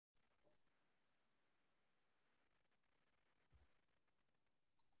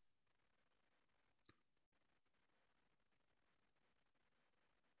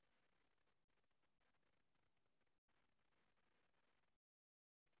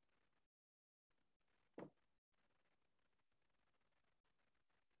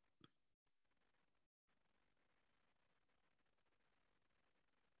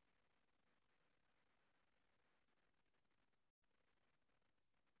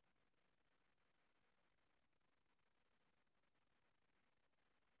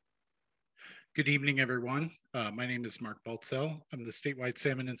Good evening, everyone. My name is Mark Baltzell. I'm the statewide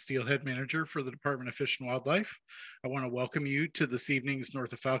salmon and steelhead manager for the Department of Fish and Wildlife. I want to welcome you to this evening's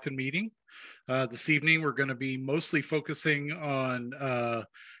North of Falcon meeting. This evening, we're going to be mostly focusing on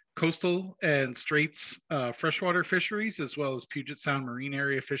coastal and straits freshwater fisheries, as well as Puget Sound marine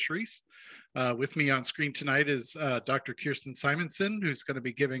area fisheries. With me on screen tonight is Dr. Kirsten Simonson, who's going to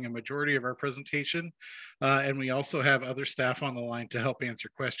be giving a majority of our presentation. And we also have other staff on the line to help answer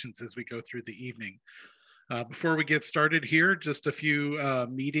questions as we go through the evening. Before we get started here, just a few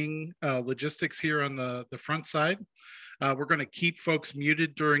meeting logistics here on the front side. We're going to keep folks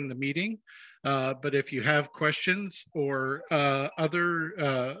muted during the meeting, but if you have questions or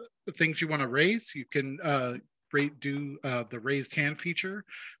other things you want to raise, you can do the raised hand feature,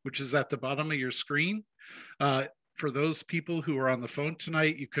 which is at the bottom of your screen. For those people who are on the phone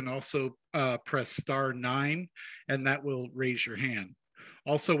tonight, you can also press *9 and that will raise your hand.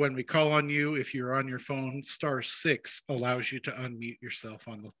 Also, when we call on you, if you're on your phone, *6 allows you to unmute yourself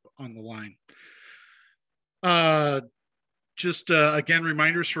on the line. Again,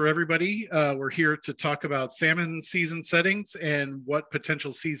 reminders for everybody. We're here to talk about salmon season settings and what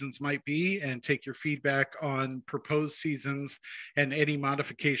potential seasons might be, and take your feedback on proposed seasons and any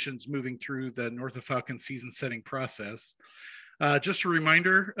modifications moving through the North of Falcon season setting process. Just a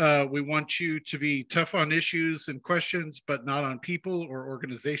reminder, we want you to be tough on issues and questions, but not on people or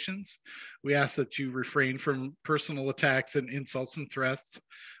organizations. We ask that you refrain from personal attacks and insults and threats.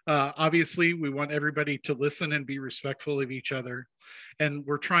 Obviously, we want everybody to listen and be respectful of each other. And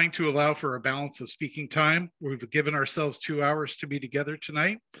we're trying to allow for a balance of speaking time. We've given ourselves 2 hours to be together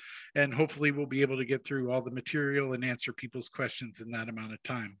tonight, and hopefully we'll be able to get through all the material and answer people's questions in that amount of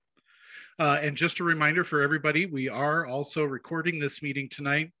time. And just a reminder for everybody, we are also recording this meeting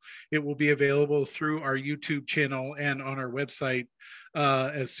tonight. It will be available through our YouTube channel and on our website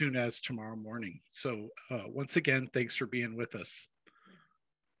as soon as tomorrow morning. So once again, thanks for being with us.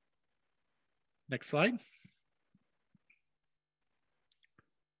 Next slide.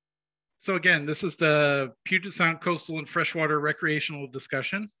 So again, this is the Puget Sound Coastal and Freshwater Recreational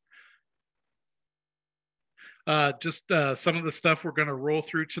Discussion. Some of the stuff we're going to roll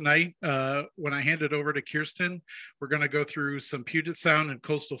through tonight. When I hand it over to Kirsten, we're going to go through some Puget Sound and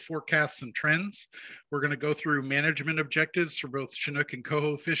coastal forecasts and trends. We're going to go through management objectives for both Chinook and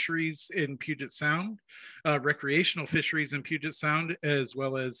coho fisheries in Puget Sound, recreational fisheries in Puget Sound, as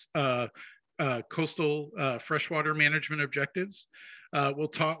well as coastal freshwater management objectives.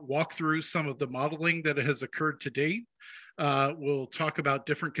 We'll walk through some of the modeling that has occurred to date. We'll talk about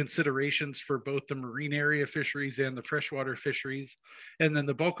different considerations for both the marine area fisheries and the freshwater fisheries. And then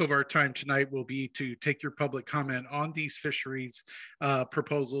the bulk of our time tonight will be to take your public comment on these fisheries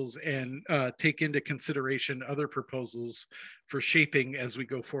proposals and take into consideration other proposals for shaping as we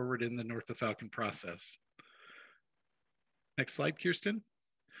go forward in the North of Falcon process. Next slide, Kirsten.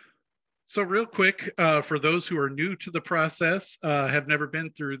 So real quick, for those who are new to the process, have never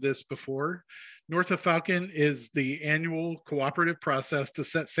been through this before, North of Falcon is the annual cooperative process to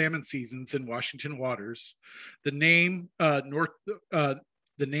set salmon seasons in Washington waters. The name North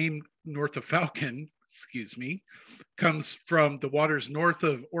of Falcon, comes from the waters north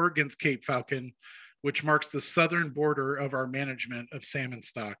of Oregon's Cape Falcon, which marks the southern border of our management of salmon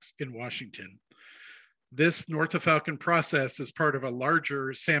stocks in Washington. This North of Falcon process is part of a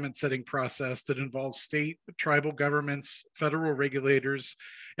larger salmon setting process that involves state, tribal governments, federal regulators,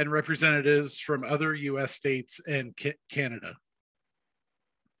 and representatives from other US states and Canada.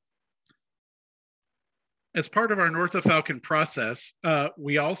 As part of our North of Falcon process,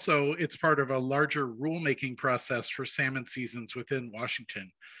 it's part of a larger rulemaking process for salmon seasons within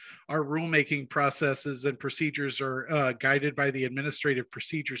Washington. Our rulemaking processes and procedures are guided by the Administrative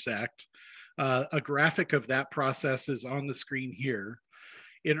Procedures Act. A graphic of that process is on the screen here.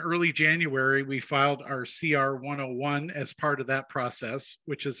 In early January, we filed our CR 101 as part of that process,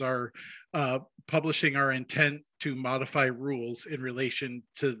 which is our publishing our intent to modify rules in relation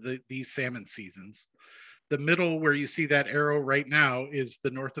to these salmon seasons. The middle where you see that arrow right now is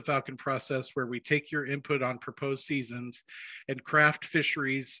the North of Falcon process, where we take your input on proposed seasons and craft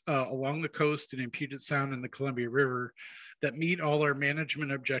fisheries along the coast and in Puget Sound and the Columbia River that meet all our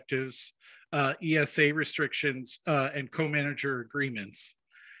management objectives, ESA restrictions, and co-manager agreements.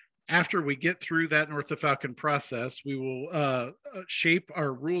 After we get through that North of Falcon process, we will shape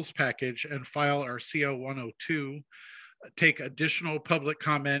our rules package and file our CO 102, take additional public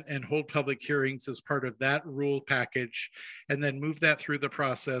comment and hold public hearings as part of that rule package, and then move that through the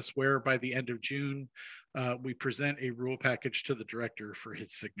process where by the end of June, we present a rule package to the director for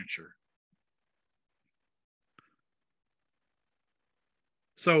his signature.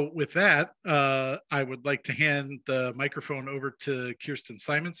 So with that, I would like to hand the microphone over to Kirsten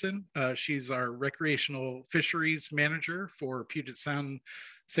Simonson. She's our recreational fisheries manager for Puget Sound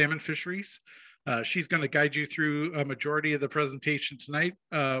salmon fisheries. She's going to guide you through a majority of the presentation tonight.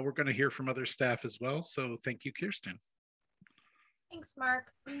 We're going to hear from other staff as well. So thank you, Kirsten. Thanks,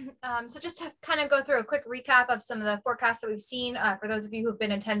 Mark. So just to kind of go through a quick recap of some of the forecasts that we've seen, for those of you who've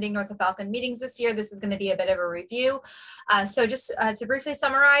been attending North of Falcon meetings this year, this is going to be a bit of a review. So just to briefly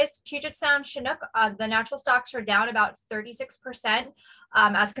summarize, Puget Sound Chinook, the natural stocks are down about 36%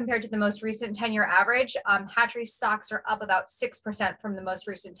 as compared to the most recent 10-year average. Hatchery stocks are up about 6% from the most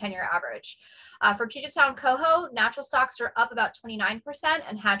recent 10-year average. For Puget Sound coho, natural stocks are up about 29%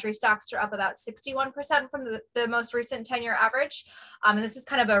 and hatchery stocks are up about 61% from the most recent 10-year average. And this is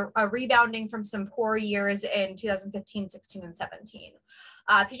kind of a rebounding from some poor years in 2015, 16, and 17.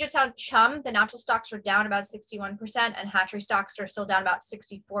 Puget Sound chum, the natural stocks are down about 61% and hatchery stocks are still down about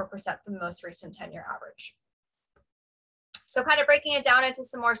 64% from the most recent 10-year average. So kind of breaking it down into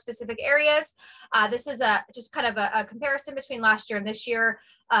some more specific areas. This is just kind of a comparison between last year and this year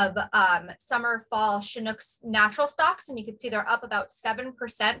of summer, fall Chinook's natural stocks. And you can see they're up about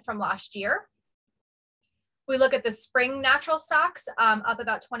 7% from last year. We look at the spring natural stocks, up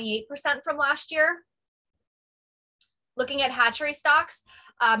about 28% from last year. Looking at hatchery stocks,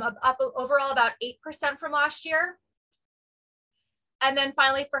 up overall about 8% from last year. And then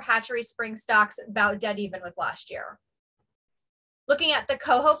finally for hatchery spring stocks, about dead even with last year. Looking at the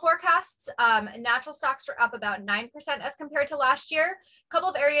coho forecasts, natural stocks are up about 9% as compared to last year. A couple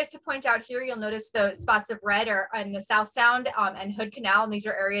of areas to point out here, you'll notice the spots of red are in the South Sound and Hood Canal, and these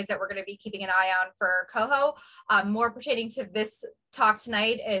are areas that we're going to be keeping an eye on for coho. More pertaining to this talk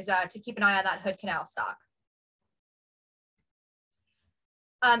tonight is to keep an eye on that Hood Canal stock.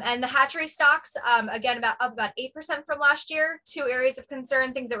 And the hatchery stocks, again, up about 8% from last year. Two areas of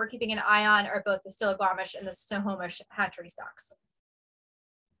concern, things that we're keeping an eye on are both the Stillaguamish and the Snohomish hatchery stocks.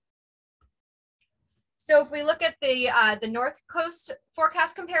 So if we look at the North Coast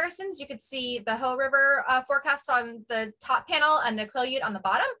forecast comparisons, you could see the Hoh River forecasts on the top panel and the Quileute on the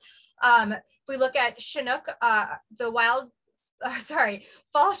bottom. If we look at Chinook, fall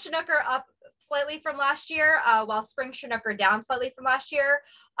Chinook are up slightly from last year, while spring Chinook are down slightly from last year,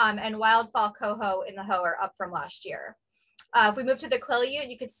 and wild fall coho in the Hoh are up from last year. If we move to the Quileute,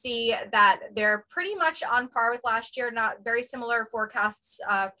 you could see that they're pretty much on par with last year, not very similar forecasts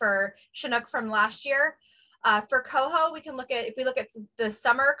for Chinook from last year. For coho, we can look at, if we look at the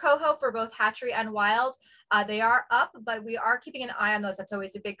summer coho for both hatchery and wild, they are up, but we are keeping an eye on those. That's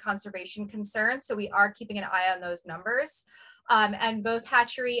always a big conservation concern. So we are keeping an eye on those numbers. And both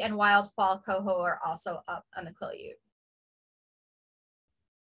hatchery and wild fall coho are also up on the Quileute.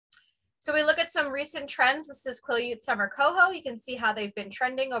 So we look at some recent trends. This is Quileute summer coho. You can see how they've been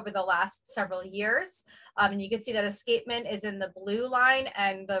trending over the last several years. And you can see that escapement is in the blue line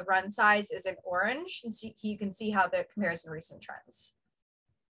and the run size is in orange. And so you can see how that compares to recent trends.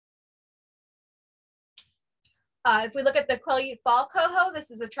 If we look at the Quileute fall coho,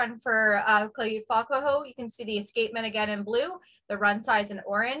 this is a trend for Quileute fall coho. You can see the escapement again in blue, the run size in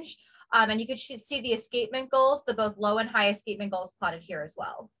orange. And you can see the escapement goals, the both low and high escapement goals plotted here as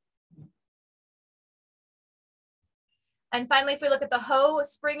well. And finally, if we look at the Hoh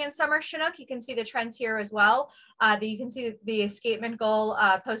spring and summer Chinook, you can see the trends here as well. You can see the escapement goal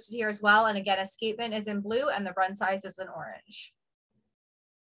posted here as well. And again, escapement is in blue and the run size is in orange.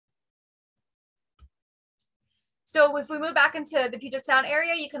 So if we move back into the Puget Sound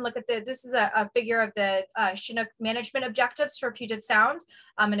area, you can look at this is a figure of the Chinook management objectives for Puget Sound.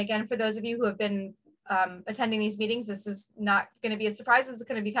 And again, for those of you who have been attending these meetings, this is not going to be a surprise. This is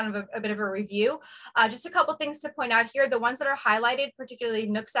going to be kind of a bit of a review. Just a couple things to point out here. The ones that are highlighted, particularly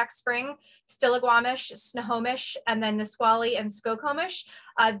Nooksack Spring, Stillaguamish, Snohomish, and then Nisqually and Skokomish.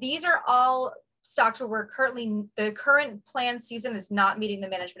 These are all stocks where we're currently, the current planned season is not meeting the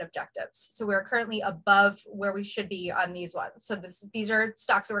management objectives. So we're currently above where we should be on these ones. So these are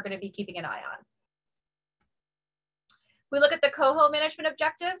stocks that we're going to be keeping an eye on. We look at the coho management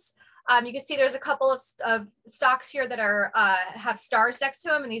objectives. You can see there's a couple of stocks here that are have stars next to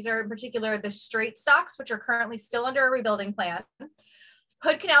them, and these are in particular the straight stocks, which are currently still under a rebuilding plan.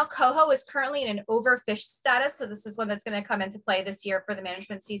 Hood Canal coho is currently in an overfished status, so this is one that's going to come into play this year for the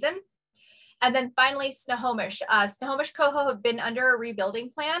management season. And then finally, Snohomish. Snohomish coho have been under a rebuilding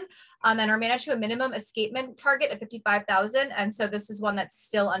plan and are managed to a minimum escapement target of 55,000, and so this is one that's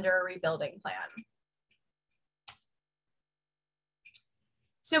still under a rebuilding plan.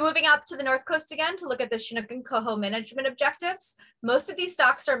 So moving up to the North Coast again to look at the Chinook and coho management objectives. Most of these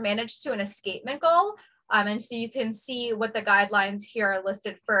stocks are managed to an escapement goal. And so you can see what the guidelines here are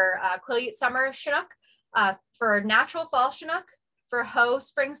listed for Quileute summer Chinook, for natural fall Chinook, for Ho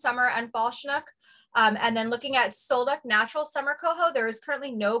spring, summer, and fall Chinook. And then looking at Solduck natural summer coho, there is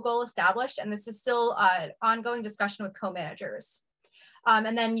currently no goal established, and this is still ongoing discussion with co-managers.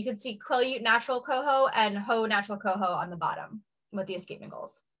 And then you can see Quileute natural coho and Ho natural coho on the bottom with the escapement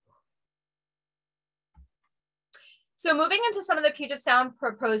goals. So moving into some of the Puget Sound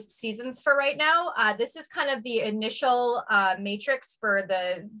proposed seasons for right now, this is kind of the initial matrix for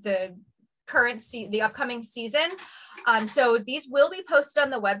the upcoming season. So these will be posted on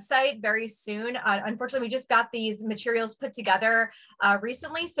the website very soon. Unfortunately, we just got these materials put together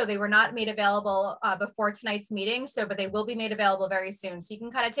recently, so they were not made available before tonight's meeting. But they will be made available very soon. So you can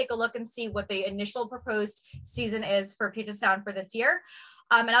kind of take a look and see what the initial proposed season is for Puget Sound for this year.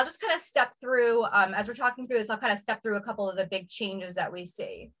 And I'll just kind of step through, as we're talking through this, I'll kind of step through a couple of the big changes that we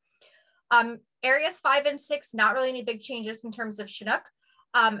see. Areas 5 and 6, not really any big changes in terms of Chinook.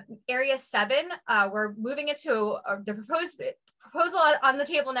 Area 7, we're moving it to the proposal on the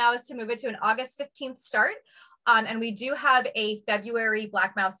table now is to move it to an August 15th start. And we do have a February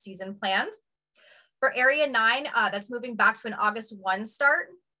blackmouth season planned. For Area 9, that's moving back to an August 1 start.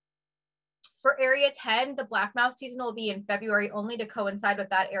 For Area 10, the blackmouth season will be in February only to coincide with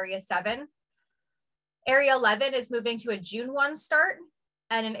that Area 7. Area 11 is moving to a June 1 start.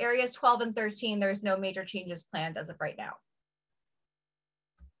 And in areas 12 and 13, there's no major changes planned as of right now.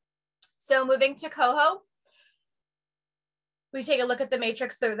 So moving to coho, we take a look at the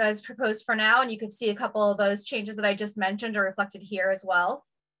matrix that is proposed for now, and you can see a couple of those changes that I just mentioned are reflected here as well.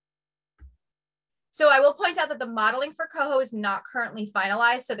 So I will point out that the modeling for coho is not currently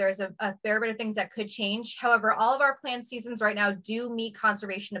finalized, so there's a fair bit of things that could change. However, all of our planned seasons right now do meet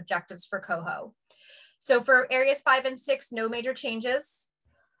conservation objectives for coho. So for areas 5 and 6, no major changes.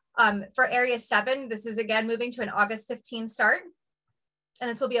 For area 7, this is again moving to an August 15 start, and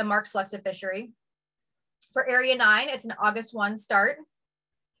this will be a mark selective fishery. For area 9, it's an August 1 start.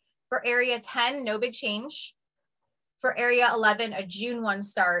 For area 10, no big change. For area 11, a June 1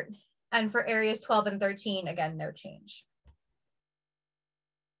 start. And for areas 12 and 13, again, no change.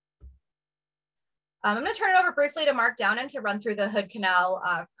 I'm going to turn it over briefly to Mark Downen to run through the Hood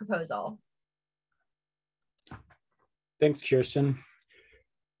Canal proposal. Thanks, Kirsten.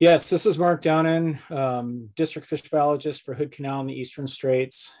 Yes, this is Mark Downen, district fish biologist for Hood Canal in the Eastern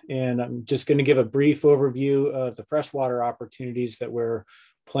Straits. And I'm just going to give a brief overview of the freshwater opportunities that we're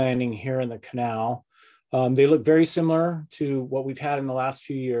planning here in the canal. They look very similar to what we've had in the last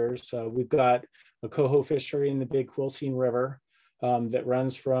few years. We've got a coho fishery in the Big Quilcene River that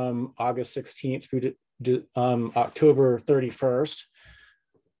runs from August 16th through to October 31st.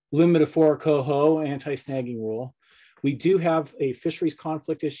 Limit of 4 coho, anti-snagging rule. We do have a fisheries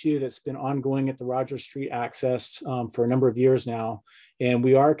conflict issue that's been ongoing at the Rogers Street access for a number of years now. And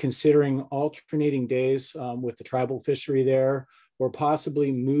we are considering alternating days with the tribal fishery there, or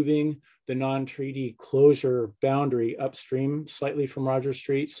possibly moving the non-treaty closure boundary upstream slightly from Rogers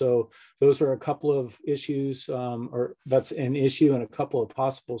Street. So those are a couple of issues, or that's an issue and a couple of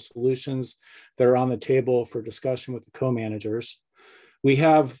possible solutions that are on the table for discussion with the co-managers. We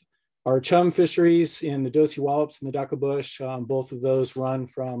have our chum fisheries in the Dosey Wallops and the Duckabush. Both of those run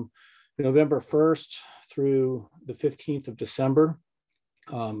from November 1st through the 15th of December.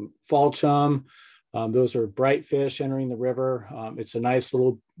 Fall chum, those are bright fish entering the river. It's a nice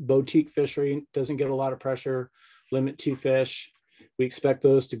little boutique fishery, doesn't get a lot of pressure, limit 2 fish. We expect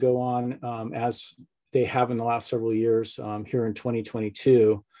those to go on as they have in the last several years here in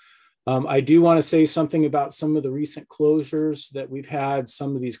 2022. I do want to say something about some of the recent closures that we've had.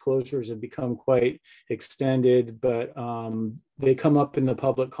 Some of these closures have become quite extended, but they come up in the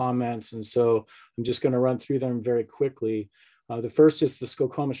public comments. And so I'm just going to run through them very quickly. The first is the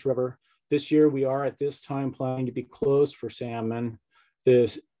Skokomish River. This year, we are at this time planning to be closed for salmon.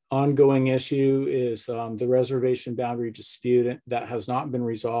 The ongoing issue is the reservation boundary dispute that has not been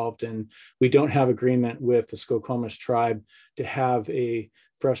resolved, and we don't have agreement with the Skokomish tribe to have a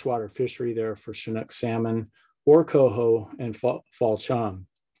freshwater fishery there for Chinook salmon or coho and fall chum.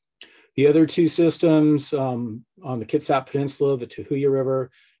 The other 2 systems on the Kitsap Peninsula, the Tahuya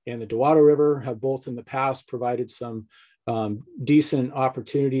River and the Dewata River, have both in the past provided some decent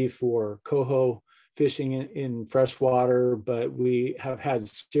opportunity for coho fishing in freshwater, but we have had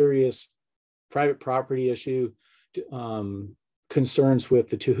serious private property issue concerns with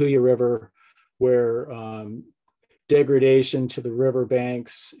the Tahuya River, where degradation to the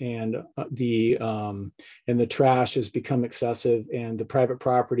riverbanks, and the trash has become excessive, and the private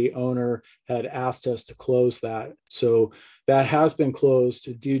property owner had asked us to close that. So that has been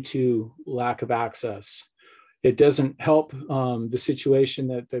closed due to lack of access. It doesn't help the situation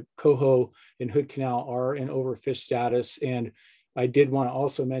that the coho and Hood Canal are in overfish status. And I did want to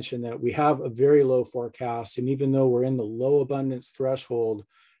also mention that we have a very low forecast. And even though we're in the low abundance threshold,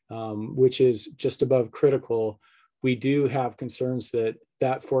 which is just above critical, we do have concerns that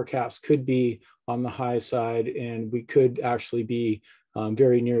that forecast could be on the high side, and we could actually be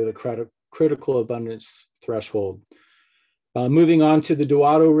very near the critical abundance threshold. Moving on to the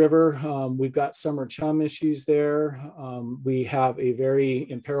Duato River, we've got summer chum issues there. We have a very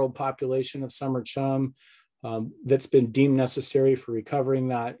imperiled population of summer chum that's been deemed necessary for recovering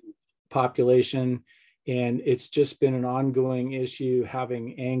that population. And it's just been an ongoing issue,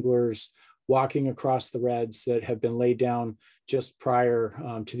 having anglers walking across the redds that have been laid down just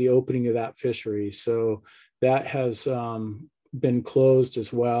prior to the opening of that fishery. So that has been closed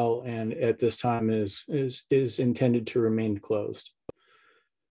as well, and at this time is intended to remain closed.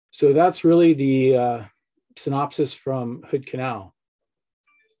 So that's really the synopsis from Hood Canal.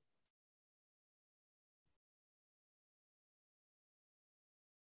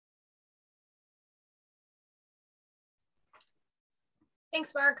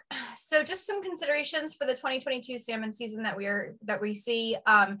 Thanks, Mark. So just some considerations for the 2022 salmon season that we see.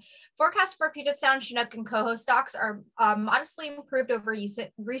 Forecasts for Puget Sound, Chinook, and coho stocks are modestly improved over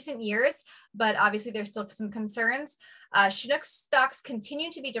recent years, but obviously there's still some concerns. Chinook stocks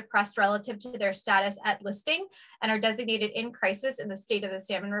continue to be depressed relative to their status at listing and are designated in crisis in the State of the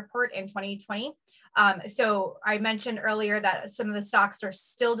Salmon Report in 2020. So I mentioned earlier that some of the stocks are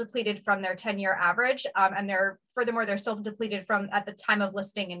still depleted from their 10-year average, and furthermore, they're still depleted from at the time of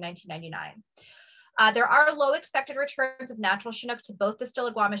listing in 1999. There are low expected returns of natural Chinook to both the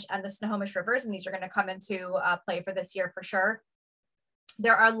Stillaguamish and the Snohomish rivers, and these are going to come into play for this year for sure.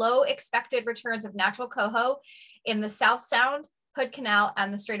 There are low expected returns of natural coho in the South Sound, Hood Canal,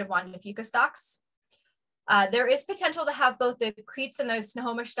 and the Strait of Juan de Fuca stocks. There is potential to have both the Creeks and the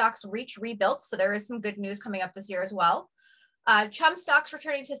Snohomish stocks reach rebuilt, so there is some good news coming up this year as well. Chum stocks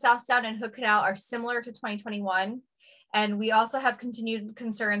returning to South Sound and Hood Canal are similar to 2021, and we also have continued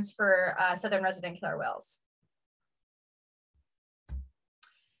concerns for southern resident killer whales.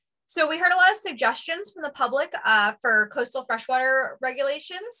 So we heard a lot of suggestions from the public for coastal freshwater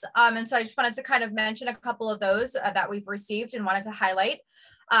regulations, and so I just wanted to kind of mention a couple of those that we've received and wanted to highlight.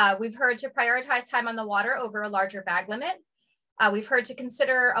 We've heard to prioritize time on the water over a larger bag limit. We've heard to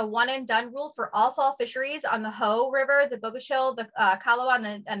consider a one and done rule for all fall fisheries on the Hoh River, the Bogoshill, the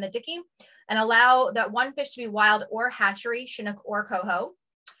Kalawa, and the Dickey, and allow that one fish to be wild or hatchery, Chinook or coho.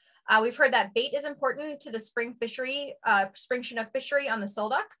 We've heard that bait is important to the spring fishery, spring Chinook fishery on the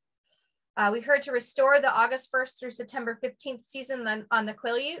Solduck. We've heard to restore the August 1st through September 15th season on the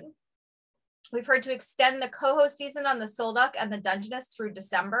Quileute. We've heard to extend the coho season on the Solduck and the Dungeness through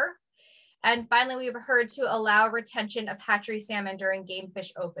December. And finally, we've heard to allow retention of hatchery salmon during game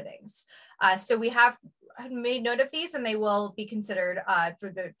fish openings. So we have made note of these, and they will be considered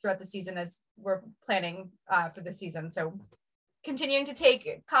throughout the season as we're planning for the season. So continuing to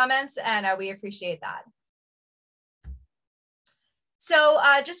take comments, and we appreciate that. So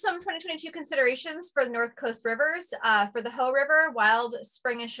just some 2022 considerations for the North Coast rivers. For the Hoh River, wild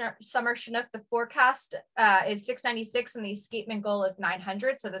spring and summer Chinook, the forecast is 696 and the escapement goal is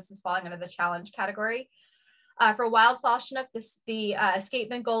 900. So this is falling under the challenge category. For wild fall Chinook, the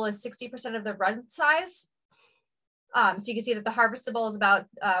escapement goal is 60% of the run size. So you can see that the harvestable is about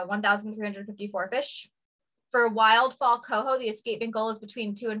 1,354 fish. For wild fall coho, the escapement goal is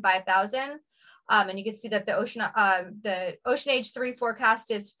between 2,000 and 5,000. And you can see that the Ocean Age 3 forecast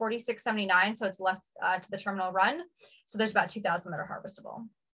is 4679, so it's less to the terminal run. So there's about 2,000 that are harvestable.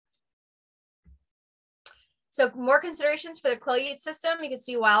 So more considerations for the Quileute system. You can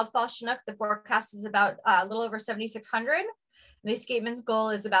see wild fall Chinook, the forecast is about a little over 7,600. The escapement goal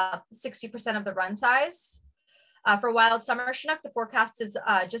is about 60% of the run size. For wild summer Chinook, the forecast is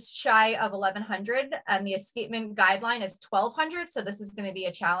just shy of 1,100, and the escapement guideline is 1,200, so this is going to be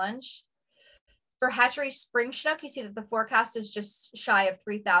a challenge. For hatchery spring Chinook, you see that the forecast is just shy of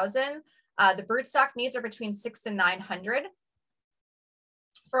 3,000. The brood stock needs are between 600 and 900.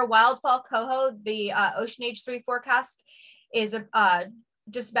 For wild fall coho, the Ocean Age 3 forecast is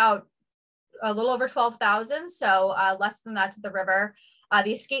just about a little over 12,000, so less than that to the river.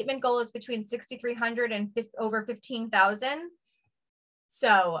 The escapement goal is between 6,300 and over 15,000.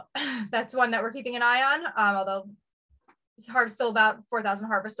 So that's one that we're keeping an eye on, although it's still about 4,000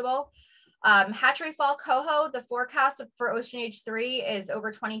 harvestable. Hatchery fall coho, the forecast for ocean age 3 is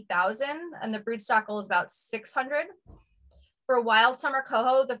over 20,000 and the broodstock goal is about 600. For wild summer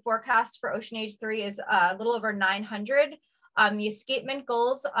coho, the forecast for ocean age 3 is a little over 900. The escapement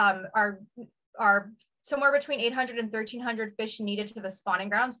goals are somewhere between 800 and 1,300 fish needed to the spawning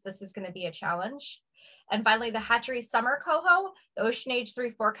grounds. This is going to be a challenge. And finally, the hatchery summer coho, the ocean age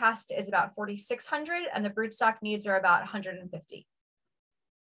 3 forecast is about 4,600 and the broodstock needs are about 150.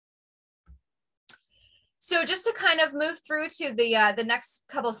 So just to kind of move through to the next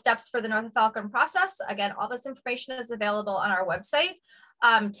couple steps for the North of Falcon process, again, all this information is available on our website.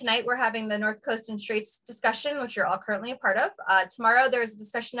 Tonight, we're having the North Coast and Straits discussion, which you're all currently a part of. Tomorrow, there's a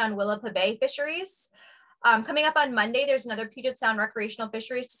discussion on Willapa Bay fisheries. Coming up on Monday, there's another Puget Sound recreational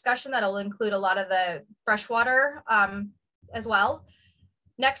fisheries discussion that'll include a lot of the freshwater as well.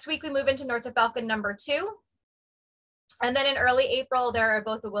 Next week, we move into North of Falcon number 2. And then in early April, there are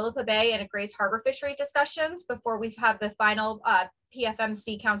both the Willapa Bay and a Grays Harbor fishery discussions before we have the final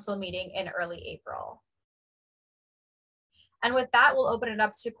PFMC council meeting in early April. And with that, we'll open it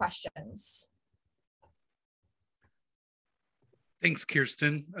up to questions. Thanks,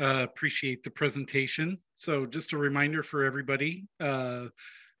 Kirsten. Appreciate the presentation. So just a reminder for everybody,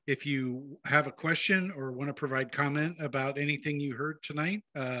 if you have a question or want to provide comment about anything you heard tonight,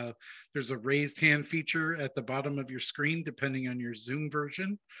 there's a raised hand feature at the bottom of your screen, depending on your Zoom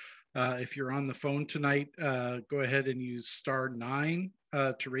version. If you're on the phone tonight, go ahead and use *9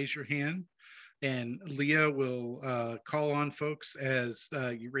 to raise your hand. And Leah will call on folks as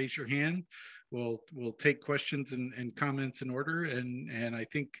you raise your hand. We'll take questions and comments in order, and I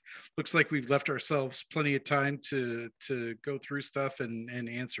think looks like we've left ourselves plenty of time to go through stuff and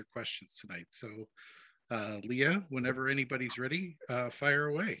answer questions tonight. So Leah, whenever anybody's ready, fire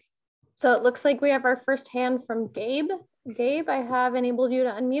away. So it looks like we have our first hand from Gabe. Gabe, I have enabled you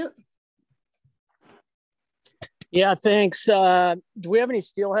to unmute. Yeah, thanks. Do we have any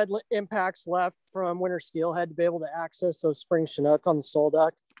steelhead impacts left from winter steelhead to be able to access those spring Chinook on the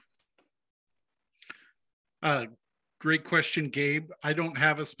Solduck? Great question, Gabe. I don't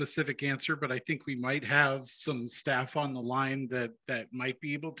have a specific answer, but I think we might have some staff on the line that might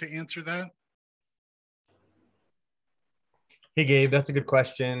be able to answer that. Hey, Gabe, that's a good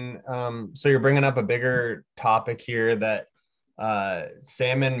question. So you're bringing up a bigger topic here that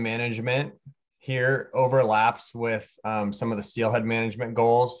salmon management here overlaps with some of the steelhead management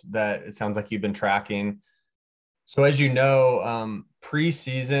goals that it sounds like you've been tracking. So as you know,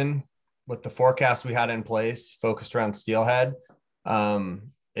 pre-season, with the forecast we had in place focused around steelhead,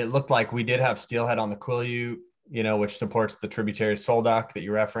 it looked like we did have steelhead on the Quileute, which supports the tributary Solduck that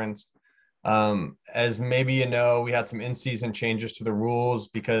you referenced. As maybe you know, we had some in-season changes to the rules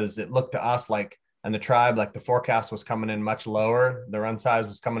because it looked to us like, and the tribe, like the forecast was coming in much lower. The run size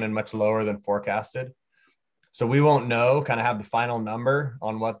was coming in much lower than forecasted. So we won't know, kind of have the final number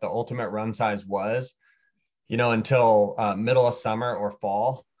on what the ultimate run size was, until middle of summer or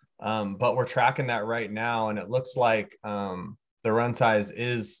fall. But we're tracking that right now, and it looks like the run size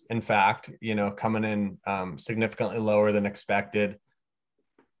is, in fact, coming in significantly lower than expected.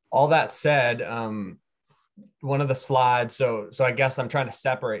 All that said, one of the slides, so I guess I'm trying to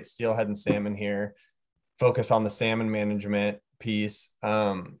separate steelhead and salmon here, focus on the salmon management piece.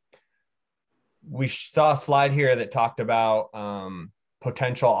 We saw a slide here that talked about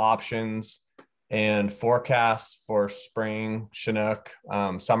potential options and forecasts for spring Chinook,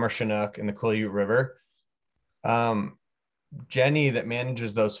 summer Chinook in the Quileute River. Jenny that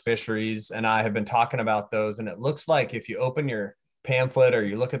manages those fisheries and I have been talking about those, and it looks like if you open your pamphlet or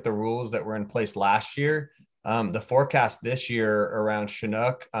you look at the rules that were in place last year, the forecast this year around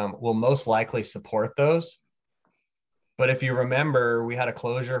Chinook will most likely support those. But if you remember, we had a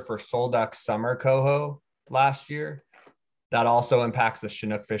closure for Solduck summer coho last year. That also impacts the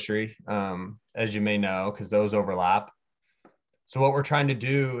Chinook fishery, as you may know, because those overlap. So what we're trying to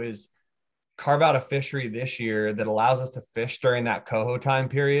do is carve out a fishery this year that allows us to fish during that coho time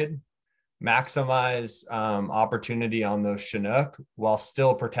period, maximize opportunity on those Chinook while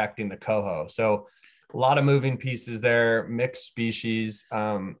still protecting the coho. So a lot of moving pieces there, mixed species.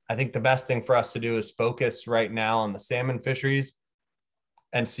 I think the best thing for us to do is focus right now on the salmon fisheries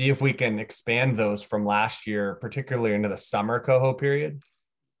and see if we can expand those from last year, particularly into the summer coho period.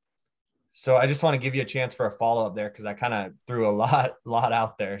 So I just want to give you a chance for a follow-up there because I kind of threw a lot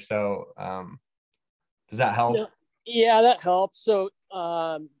out there. So does that help? Yeah, that helps. So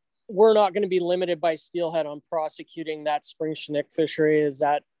we're not going to be limited by steelhead on prosecuting that spring Chinook fishery. Is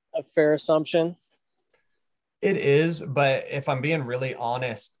that a fair assumption? It is, but if I'm being really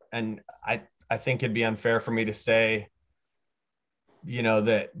honest, and I think it'd be unfair for me to say you know,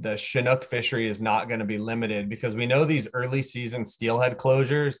 that the Chinook fishery is not going to be limited, because we know these early season steelhead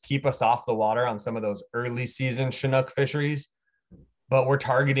closures keep us off the water on some of those early season Chinook fisheries, but we're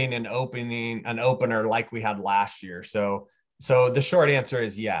targeting an opener like we had last year. So the short answer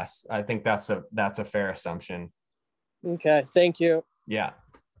is yes. I think that's a fair assumption. Okay, thank you. Yeah.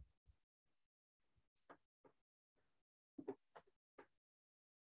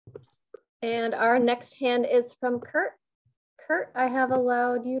 And our next hand is from Kurt. Kurt, I have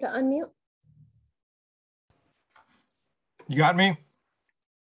allowed you to unmute. You got me?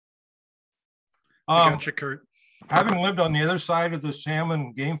 I got you, Kurt. Having lived on the other side of the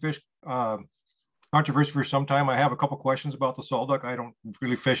salmon game fish controversy for some time, I have a couple questions about the salt duck. I don't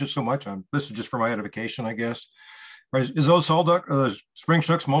really fish it so much. This is just for my edification, I guess. Is those salt duck, spring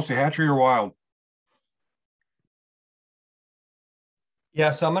Chinooks, mostly hatchery or wild?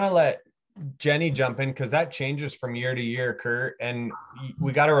 Yeah, so I'm going to let Jenny jump in, because that changes from year to year, Kurt. And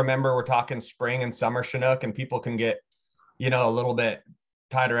we got to remember we're talking spring and summer Chinook, and people can get, you know, a little bit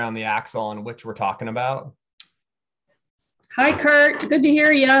tied around the axle on which we're talking about. Hi, Kurt. Good to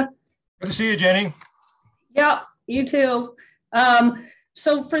hear you. Good to see you, Jenny. Yeah, you too.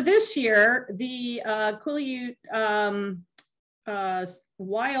 So for this year, the Quileute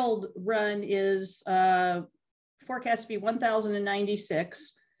wild run is forecast to be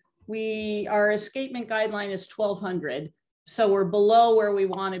 1,096. Our escapement guideline is 1,200. So we're below where we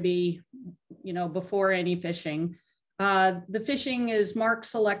want to be, you know, before any fishing. The fishing is mark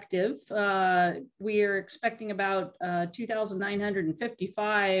selective. We are expecting about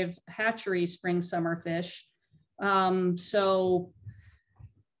 2,955 hatchery spring summer fish. So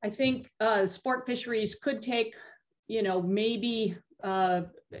I think sport fisheries could take, you know, maybe,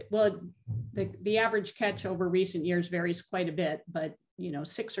 well, the average catch over recent years varies quite a bit, but, you know,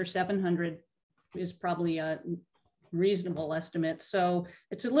 600 or 700 is probably a reasonable estimate. So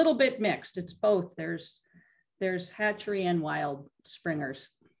it's a little bit mixed. It's both. There's hatchery and wild springers.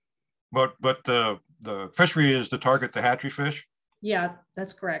 But the fishery is to target the hatchery fish? Yeah,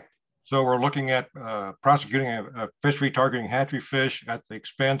 that's correct. So we're looking at prosecuting a fishery targeting hatchery fish at the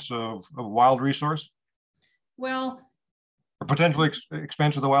expense of wild resource? Well, or potentially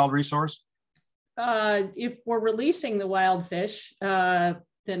expense of the wild resource? If we're releasing the wild fish,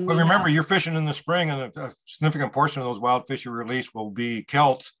 then but remember, you're fishing in the spring, and a significant portion of those wild fish you release will be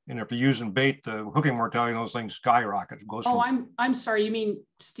kelts. And if you're using bait, the hooking mortality on those things skyrocket. It goes. Oh, I'm sorry. You mean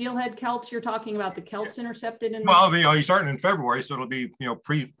steelhead kelts? You're talking about the kelts intercepted in? Well, you're starting in February, so it'll be, you know,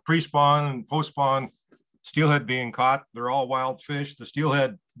 pre-spawn and post-spawn. Steelhead being caught. They're all wild fish. The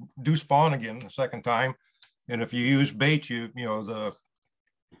steelhead do spawn again the second time, and if you use bait, there's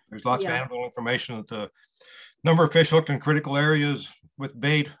lots of animal information that the number of fish hooked in critical areas with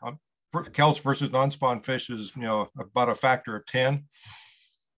bait for kelts versus non-spawn fish is, you know, about a factor of 10.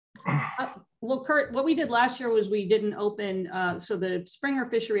 Well, Kurt, what we did last year was we didn't open, so the Springer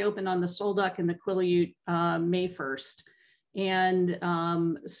fishery opened on the sole duck and the Quileute May 1st. And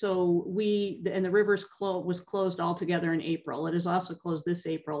so the rivers was closed altogether in April. It is also closed this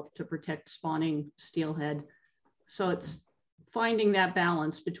April to protect spawning steelhead. So it's finding that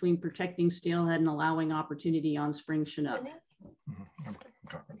balance between protecting steelhead and allowing opportunity on spring Chinook.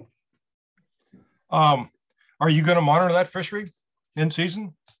 Are you going to monitor that fishery in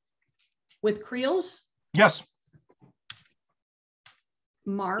season? With creels? Yes.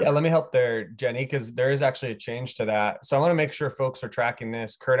 Mark? Yeah, let me help there, Jenny, because there is actually a change to that. So I want to make sure folks are tracking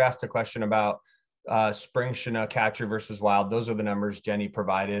this. Kurt asked a question about spring Chinook hatchery versus wild. Those are the numbers Jenny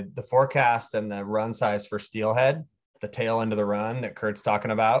provided. The forecast and the run size for steelhead, the tail end of the run that Kurt's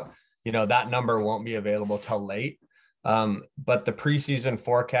talking about, you know, that number won't be available till late. But the preseason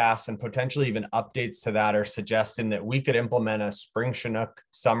forecasts and potentially even updates to that are suggesting that we could implement a spring Chinook,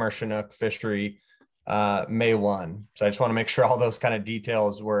 summer Chinook fishery May 1. So I just want to make sure all those kind of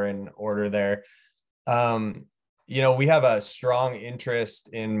details were in order there. You know, we have a strong interest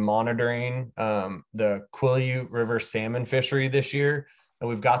in monitoring the Quileute River salmon fishery this year. And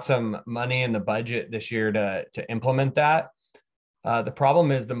we've got some money in the budget this year to implement that. The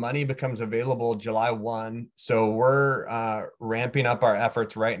problem is the money becomes available July 1. So we're ramping up our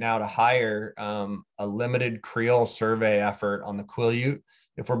efforts right now to hire a limited creel survey effort on the Quileute.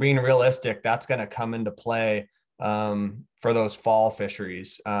 If we're being realistic, that's going to come into play for those fall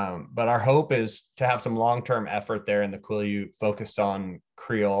fisheries. But our hope is to have some long-term effort there in the Quileute focused on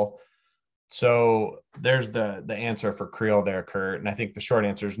creel. So there's the answer for creel there, Kurt. And I think the short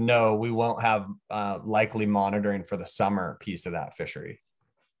answer is no, we won't have likely monitoring for the summer piece of that fishery.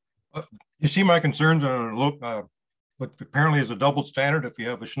 You see my concerns on what apparently is a double standard. If you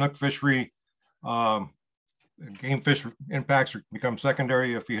have a Chinook fishery game fish impacts become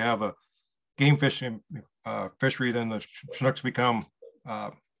secondary. If you have a game fish fishery, then the Chinooks become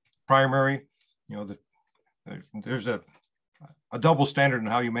primary. You know, there's a double standard in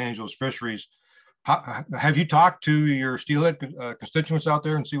how you manage those fisheries. Have you talked to your steelhead constituents out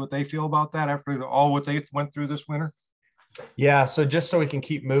there and see what they feel about that after all what they went through this winter? Yeah, so just so we can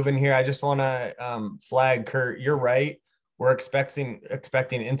keep moving here, I just want to flag, Kurt, you're right. We're expecting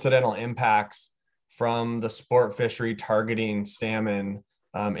incidental impacts from the sport fishery targeting salmon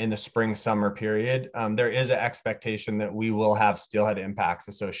in the spring summer period. There is an expectation that we will have steelhead impacts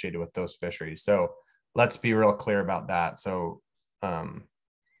associated with those fisheries. So let's be real clear about that. So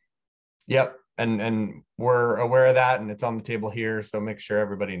yep, and we're aware of that, and it's on the table here. So make sure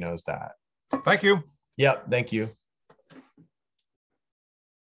everybody knows that. Thank you. Yep, thank you.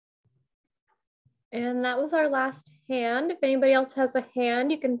 And that was our last hand. If anybody else has a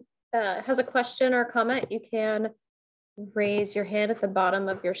hand, you can has a question or comment, you can raise your hand at the bottom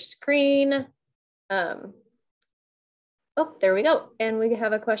of your screen. Oh, there we go. And we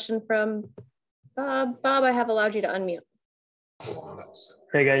have a question from Bob. Bob, I have allowed you to unmute.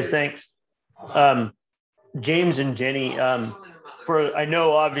 Hey guys, thanks. James and Jenny, I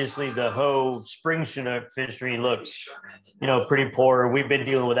know obviously the Hoh spring Chinook fishery looks, pretty poor. We've been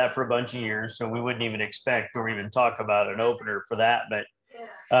dealing with that for a bunch of years, so we wouldn't even expect or even talk about an opener for that. But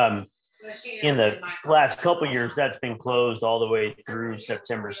in the last couple of years, that's been closed all the way through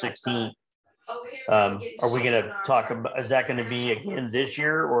September 16th. Are we going to talk about, is that going to be again this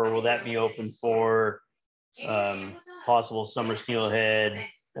year, or will that be open for possible summer steelhead,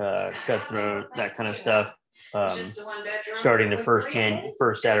 cutthroat, that kind of stuff, starting the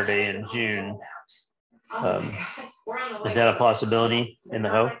first Saturday in June? Is that a possibility in the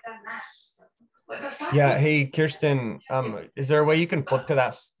Hoh? Yeah. Hey, Kirsten, is there a way you can flip to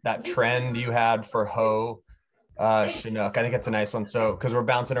that trend you had for Hoh Chinook? I think it's a nice one. So, because we're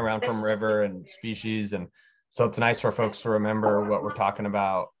bouncing around from river and species, and so it's nice for folks to remember what we're talking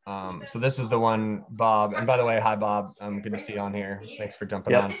about. So this is the one, Bob. And by the way, hi, Bob. Good to see you on here. Thanks for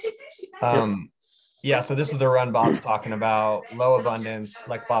jumping on. Yeah, so this is the run Bob's talking about, low abundance.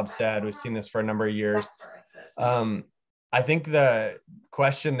 Like Bob said, we've seen this for a number of years. I think the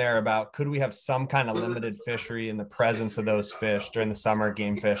question there about could we have some kind of limited fishery in the presence of those fish during the summer,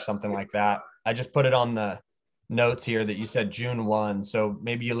 game fish, something like that. I just put it on the notes here that you said June 1. So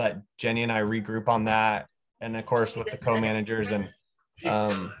maybe you let Jenny and I regroup on that. And of course, with the co-managers and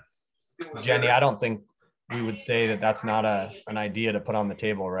Jenny, I don't think we would say that that's not an idea to put on the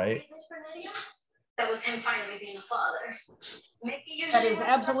table, right? That was him finally being a father. That is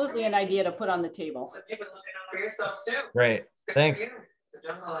absolutely an idea to put on the table. Great, thanks.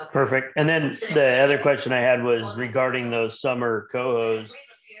 Perfect. And then the other question I had was regarding those summer cohos.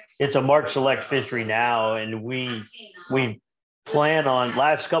 It's a March select fishery now, and we plan on,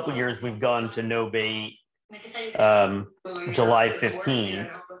 last couple of years we've gone to no bait July 15.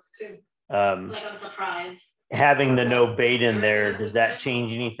 Having the no bait in there, does that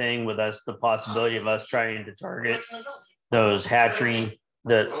change anything with us, the possibility of us trying to target those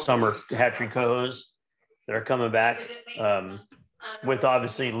the summer hatchery cohos that are coming back with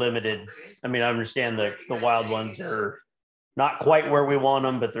obviously limited? I mean, I understand the wild ones are not quite where we want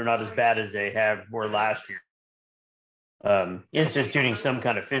them, but they're not as bad as they were last year. Instituting some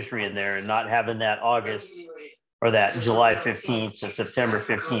kind of fishery in there and not having that August or that July 15th to September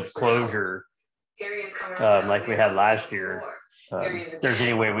 15th closure like we had last year. If there's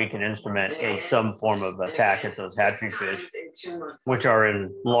any way we can instrument some form of attack at those hatchery fish, which are in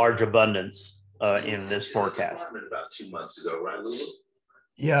large abundance in this forecast.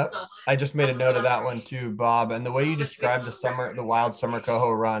 Yeah, I just made a note of that one too, Bob. And the way you described the wild summer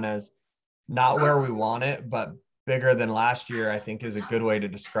coho run as not where we want it, but bigger than last year, I think is a good way to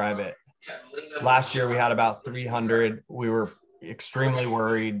describe it. Last year we had about 300. We were extremely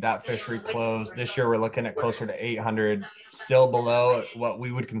worried that fishery closed. This year we're looking at closer to 800, still below what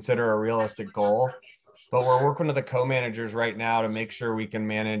we would consider a realistic goal. But we're working with the co-managers right now to make sure we can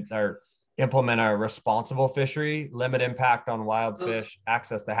manage or implement a responsible fishery, limit impact on wild fish,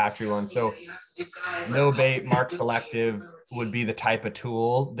 access the hatchery one. So no bait, mark selective would be the type of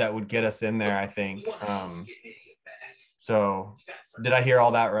tool that would get us in there, I think. So did I hear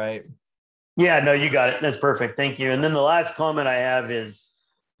all that right? Yeah, no, you got it. That's perfect. Thank you. And then the last comment I have is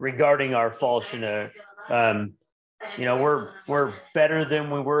regarding our fall Chinook. We're better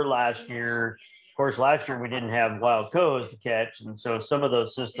than we were last year. Of course, last year we didn't have wild cohos to catch. And so some of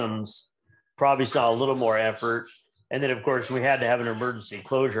those systems probably saw a little more effort. And then, of course, we had to have an emergency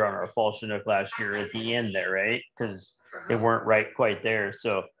closure on our fall Chinook last year at the end there, right? Because they weren't quite there.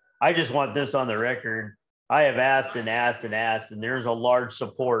 So I just want this on the record. I have asked and asked and asked, and there's a large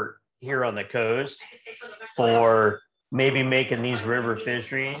support here on the coast for maybe making these river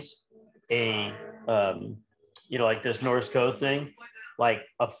fisheries a, like this North Coast thing, like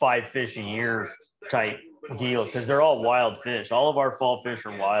a 5 fish a year type deal, because they're all wild fish. All of our fall fish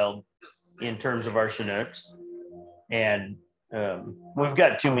are wild in terms of our Chinooks. And we've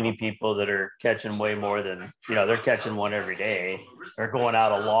got too many people that are catching way more than, they're catching one every day. They're going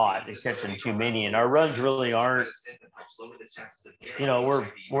out a lot. They're catching too many. And our runs really aren't,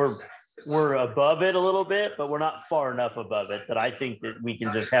 we're above it a little bit, but we're not far enough above it that I think that we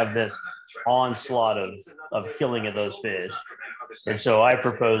can just have this onslaught of killing of those fish. And so I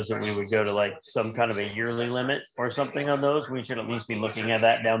propose that we would go to like some kind of a yearly limit or something on those. We should at least be looking at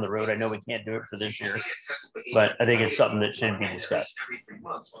that down the road. I know we can't do it for this year, but I think it's something that should be discussed.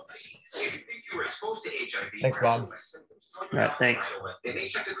 Thanks, Bob. All right, thanks.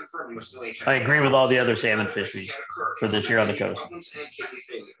 I agree with all the other salmon fisheries for this year on the coast.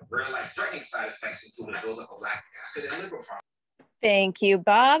 Thank you,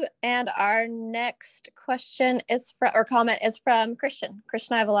 Bob. And our next question is or comment is from Christian.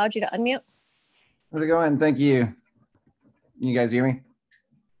 Christian, I've allowed you to unmute. How's it going? Thank you. You guys hear me?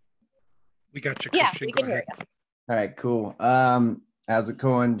 We got you, Yeah, Christian. we can hear you. All right, cool. How's it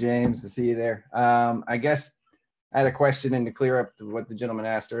going, James? To see you there. I guess I had a question and to clear up what the gentleman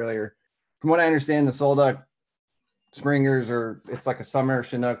asked earlier. From what I understand, the Solduck springers it's like a summer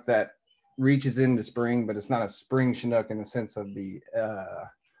Chinook that reaches into spring, but it's not a spring Chinook in the sense of the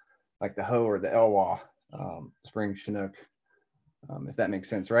like the Ho or the Elwha spring Chinook, if that makes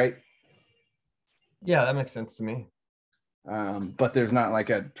sense, right? Yeah, that makes sense to me. But there's not like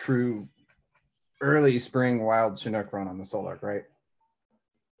a true early spring wild Chinook run on the Solduck, right?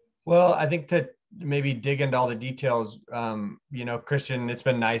 Well, I think to maybe dig into all the details, Christian, it's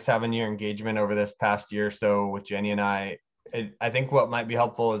been nice having your engagement over this past year or so with Jenny and I. I think what might be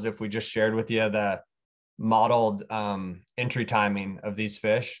helpful is if we just shared with you the modeled entry timing of these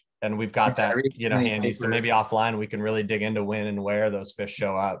fish, and we've got that handy. So maybe offline we can really dig into when and where those fish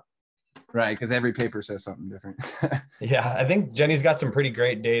show up. Right, because every paper says something different. Yeah, I think Jenny's got some pretty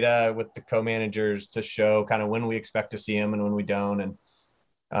great data with the co-managers to show kind of when we expect to see them and when we don't.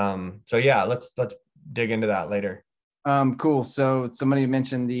 And so yeah, let's dig into that later. Cool. So somebody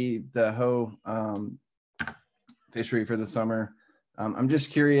mentioned the Ho fishery for the summer. I'm just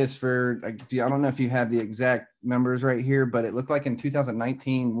curious I don't know if you have the exact numbers right here, but it looked like in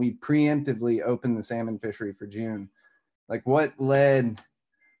 2019 we preemptively opened the salmon fishery for June. Like what led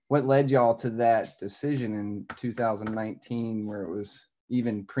y'all to that decision in 2019 where it was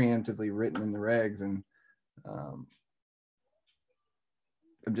even preemptively written in the regs? And I'm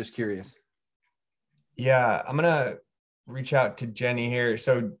just curious. Yeah, I'm gonna reach out to Jenny here.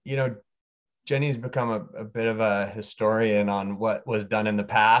 So Jenny's become a bit of a historian on what was done in the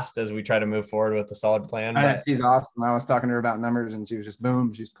past as we try to move forward with the solid plan. But she's awesome. I was talking to her about numbers and she was just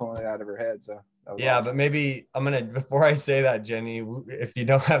boom, she's pulling it out of her head. So that was awesome. But maybe before I say that, Jenny, if you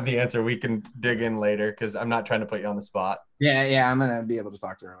don't have the answer, we can dig in later because I'm not trying to put you on the spot. Yeah, I'm gonna be able to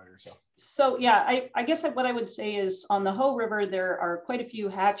talk to her later. So yeah, I guess what I would say is on the Ho River, there are quite a few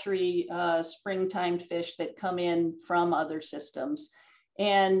hatchery spring-timed fish that come in from other systems.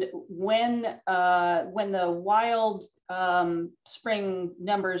 And when the wild spring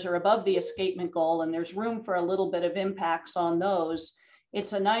numbers are above the escapement goal and there's room for a little bit of impacts on those,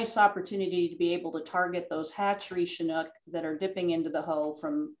 it's a nice opportunity to be able to target those hatchery Chinook that are dipping into the Ho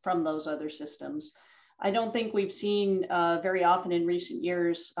from those other systems. I don't think we've seen very often in recent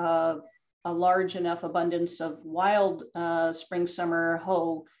years a large enough abundance of wild spring summer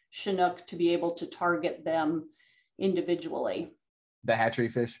Ho Chinook to be able to target them individually. The hatchery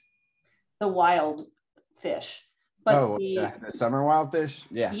fish? The wild fish. But the summer wild fish?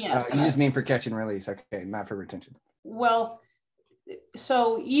 Yeah. Yes. You just mean for catch and release. Okay, not for retention. Well,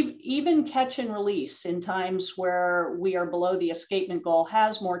 so even catch and release in times where we are below the escapement goal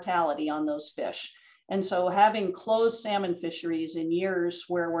has mortality on those fish. And so having closed salmon fisheries in years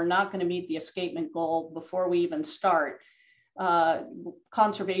where we're not going to meet the escapement goal before we even start,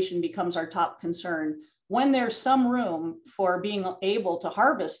 conservation becomes our top concern. When there's some room for being able to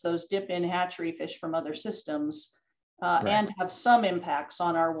harvest those dip-in hatchery fish from other systems and have some impacts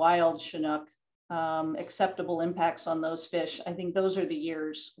on our wild Chinook, acceptable impacts on those fish, I think those are the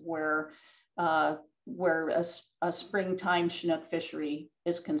years where a springtime Chinook fishery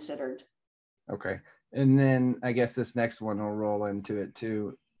is considered. Okay. And then I guess this next one will roll into it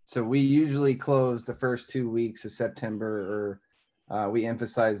too. So we usually close the first 2 weeks of September, or we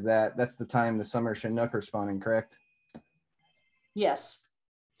emphasize that that's the time the summer Chinook are spawning, correct? Yes.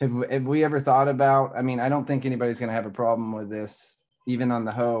 Have we ever thought about, I mean, I don't think anybody's going to have a problem with this, even on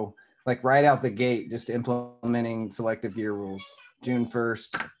the hoe, like right out the gate, just implementing selective gear rules June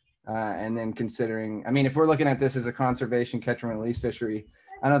 1st. And then considering, I mean, if we're looking at this as a conservation catch and release fishery,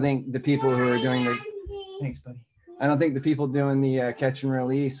 I don't think the people who are doing the, thanks, buddy. I don't think the people doing the catch and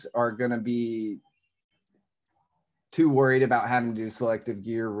release are going to be too worried about having to do selective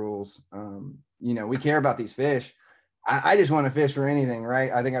gear rules. You know, we care about these fish. I just want to fish for anything,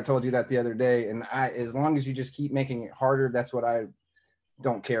 right? I think I told you that the other day. And as long as you just keep making it harder, that's what I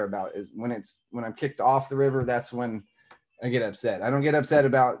don't care about, is when I'm kicked off the river, that's when I get upset. I don't get upset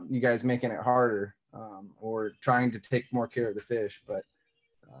about you guys making it harder or trying to take more care of the fish. But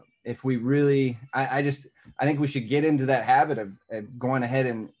if we really, I think we should get into that habit of going ahead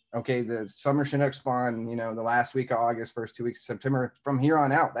and, okay, the summer Chinook spawn, you know, the last week of August, first 2 weeks of September, from here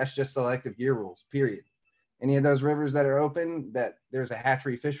on out, that's just selective gear rules, period. Any of those rivers that are open that there's a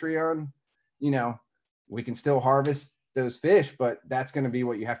hatchery fishery on, you know, we can still harvest those fish, but that's going to be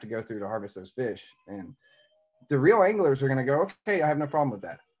what you have to go through to harvest those fish. And the real anglers are going to go, okay, I have no problem with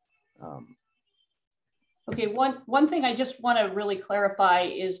that. Okay, one thing I just want to really clarify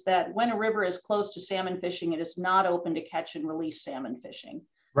is that when a river is close to salmon fishing, it is not open to catch and release salmon fishing.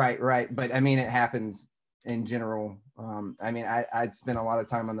 Right. But I mean, it happens in general. I mean, I'd spent a lot of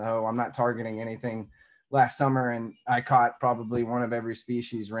time on the hoe. I'm not targeting anything. Last summer, and I caught probably one of every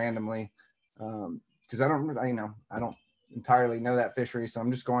species randomly because I don't entirely know that fishery, so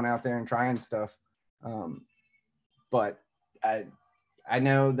I'm just going out there and trying stuff. But I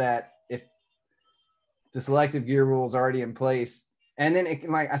know that if the selective gear rule is already in place, and then it,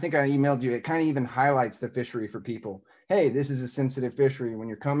 like I think I emailed you, it kind of even highlights the fishery for people. Hey, this is a sensitive fishery. When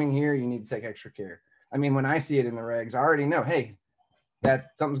you're coming here, you need to take extra care. I mean, when I see it in the regs, I already know, hey,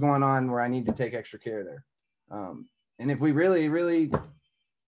 that something's going on where I need to take extra care there. And if we really, really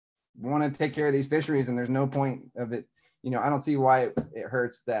want to take care of these fisheries, and there's no point of it, you know, I don't see why it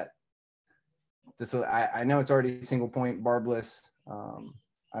hurts that this, I know it's already single point barbless.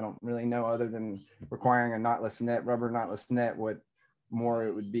 I don't really know, other than requiring a knotless net, rubber knotless net, what more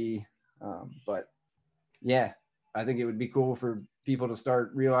it would be. But yeah, I think it would be cool for people to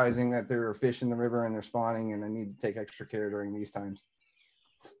start realizing that there are fish in the river and they're spawning, and they need to take extra care during these times.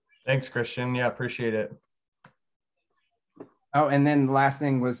 Thanks, Christian. Yeah, appreciate it. Oh, and then the last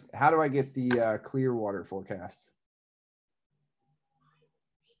thing was, how do I get the clear water forecast?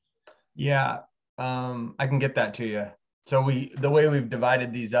 Yeah, I can get that to you. So the way we've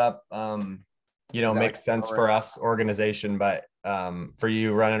divided these up, you know, makes sense for us organization, but for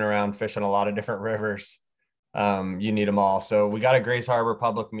you running around fishing a lot of different rivers, you need them all. So we got a Grace Harbor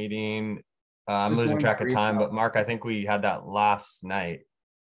public meeting. I'm losing track of time, but Mark, I think we had that last night.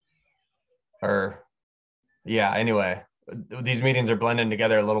 Or yeah, anyway, these meetings are blending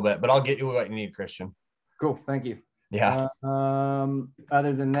together a little bit, but I'll get you what you need, Christian. Cool, thank you. Yeah.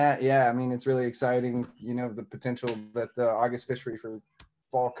 Other than that, yeah, I mean, it's really exciting, you know, the potential that the August fishery for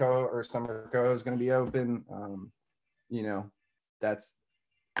fall coho or summer coho is going to be open. You know, that's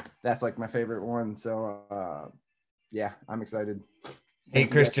like my favorite one. So yeah, I'm excited. Hey,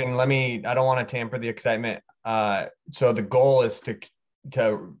 Christian, I don't want to tamper the excitement. So the goal is to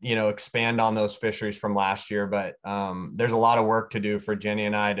you know, expand on those fisheries from last year, but there's a lot of work to do for Jenny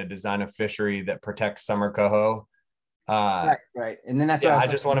and I to design a fishery that protects summer coho. Right. And then that's, yeah, I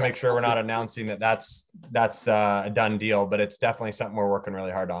just want to make sure we're not announcing that that's a done deal, but it's definitely something we're working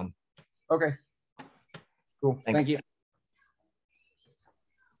really hard on. Okay, cool. Thanks. Thank you.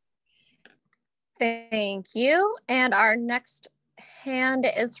 Thank you. And our next hand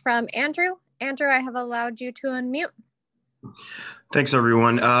is from Andrew. Andrew, I have allowed you to unmute. Thanks,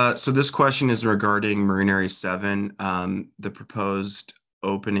 everyone. So this question is regarding Marine Area 7. The proposed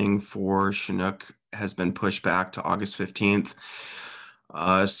opening for Chinook has been pushed back to August 15th,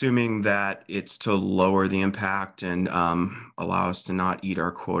 assuming that it's to lower the impact and allow us to not eat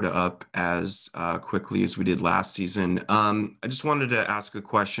our quota up as quickly as we did last season. I just wanted to ask a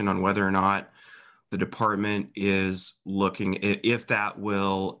question on whether or not the department is looking, if that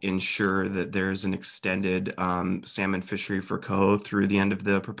will ensure that there's an extended salmon fishery for coho through the end of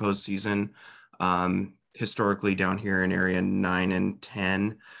the proposed season. Historically, down here in area 9 and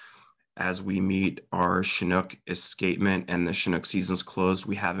 10, as we meet our Chinook escapement and the Chinook season's closed,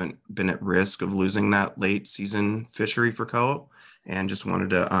 we haven't been at risk of losing that late season fishery for coho. And just wanted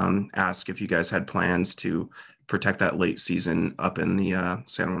to ask if you guys had plans to protect that late season up in the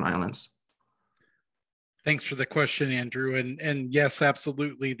San Juan Islands. Thanks for the question, Andrew. And yes,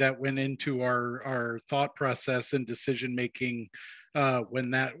 absolutely. That went into our thought process and decision making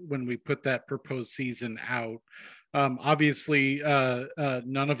when we put that proposed season out. Obviously,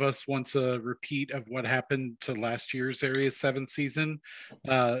 none of us wants a repeat of what happened to last year's Area 7 season.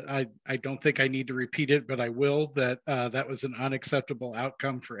 I don't think I need to repeat it, but I will, that that was an unacceptable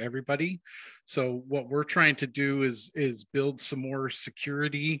outcome for everybody. So what we're trying to do is build some more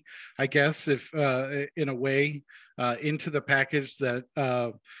security, I guess, if in a way, into the package that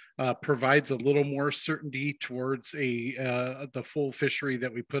provides a little more certainty towards the full fishery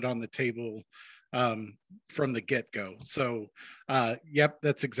that we put on the table from the get-go. So yep,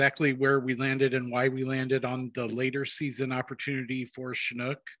 that's exactly where we landed and why we landed on the later season opportunity for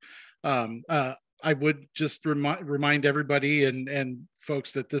Chinook. I would just remind everybody and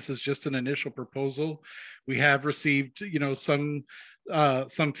folks that this is just an initial proposal. We have received,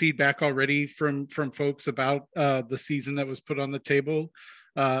 some feedback already from folks about the season that was put on the table.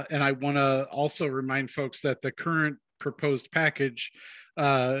 And I want to also remind folks that the current proposed package,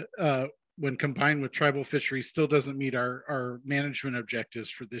 when combined with tribal fisheries, still doesn't meet our management objectives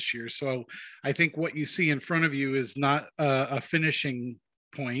for this year. So I think what you see in front of you is not a finishing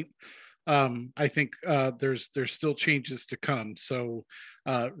point. I think there's still changes to come. So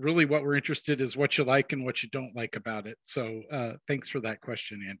really what we're interested is what you like and what you don't like about it. So thanks for that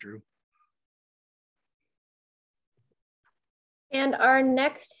question, Andrew. And our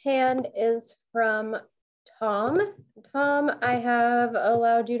next hand is from Tom. Tom, I have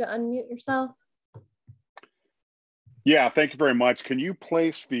allowed you to unmute yourself. Yeah, thank you very much. Can you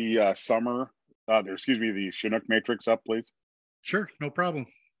place the the Chinook matrix up, please? Sure, no problem.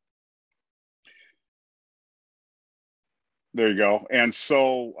 There you go. And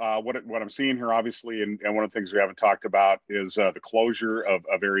so what I'm seeing here, obviously, and one of the things we haven't talked about is the closure of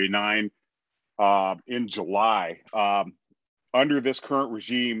Area 9 in July. Under this current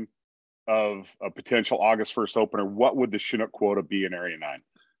regime of a potential August 1st opener, what would the Chinook quota be in Area 9?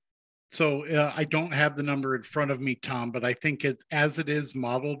 So I don't have the number in front of me, Tom, but I think as it is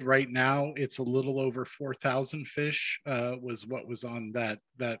modeled right now, it's a little over 4,000 fish was what was on that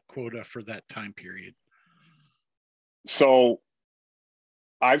quota for that time period. So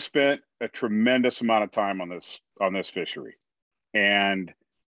I've spent a tremendous amount of time on this fishery, and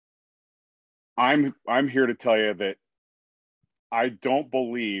I'm here to tell you that I don't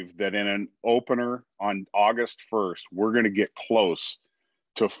believe that in an opener on August 1st, we're going to get close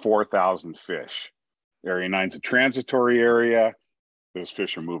to 4,000 fish. Area 9's a transitory area. Those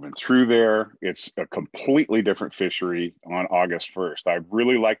fish are moving through there. It's a completely different fishery on August 1st. I'd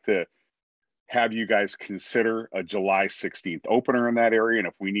really like to have you guys consider a July 16th opener in that area. And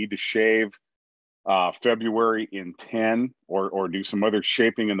if we need to shave February in 10 or do some other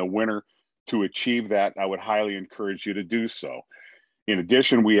shaping in the winter to achieve that, I would highly encourage you to do so. In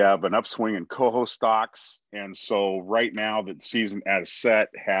addition, we have an upswing in coho stocks. And so right now the season as set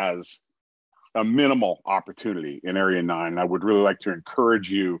has a minimal opportunity in Area 9. And I would really like to encourage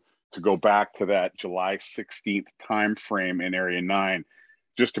you to go back to that July 16th timeframe in Area 9,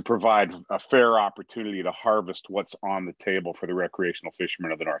 just to provide a fair opportunity to harvest what's on the table for the recreational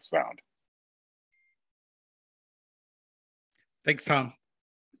fishermen of the North Sound. Thanks, Tom.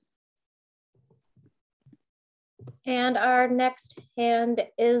 And our next hand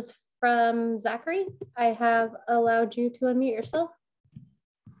is from Zachary. I have allowed you to unmute yourself.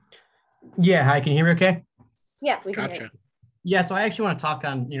 Yeah, hi, can you hear me okay? Yeah, we can hear Gotcha. you. Yeah, so I actually want to talk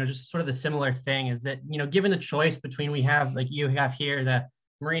on, just sort of the similar thing is that, given the choice between you have here the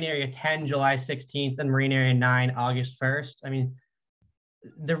Marine Area 10, July 16th, and Marine Area 9, August 1st. I mean,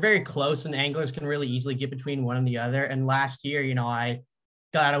 they're very close and anglers can really easily get between one and the other. And last year, I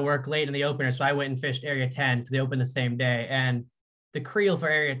got out of work late in the opener, so I went and fished Area 10 because they opened the same day. And the creel for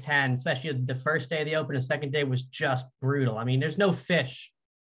Area 10, especially the first day of the open, the second day was just brutal. I mean, there's no fish.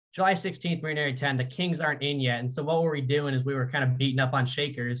 July 16th, Marine Area 10, the kings aren't in yet. And so what were we doing is we were kind of beating up on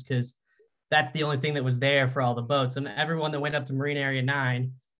shakers because that's the only thing that was there for all the boats. And everyone that went up to Marine Area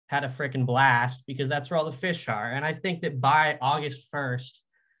 9 had a freaking blast because that's where all the fish are. And I think that by August 1st,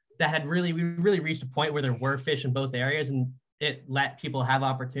 we really reached a point where there were fish in both areas and it let people have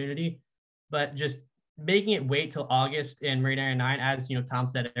opportunity. But just making it wait till August in Marine Area 9, as Tom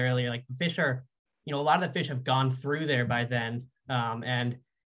said earlier, like the fish are, a lot of the fish have gone through there by then. And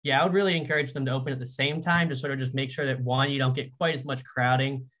yeah, I would really encourage them to open at the same time to sort of just make sure that one, you don't get quite as much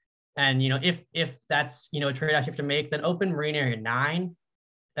crowding. And, if that's, a trade-off you have to make, then open Marine Area 9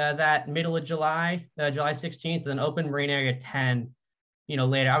 that middle of July, July 16th, then open Marine Area 10,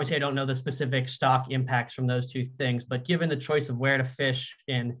 later. Obviously, I don't know the specific stock impacts from those two things, but given the choice of where to fish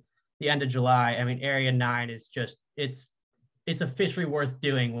in the end of July, I mean, Area 9 is just, it's a fishery worth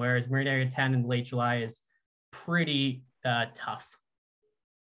doing, whereas Marine Area 10 in late July is pretty tough.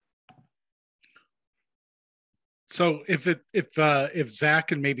 So if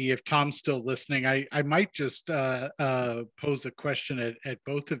Zach and maybe if Tom's still listening, I might just pose a question at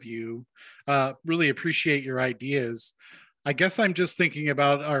both of you. Really appreciate your ideas. I guess I'm just thinking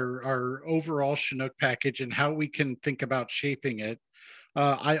about our overall Chinook package and how we can think about shaping it.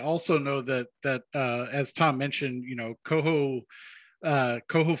 I also know that as Tom mentioned, you know,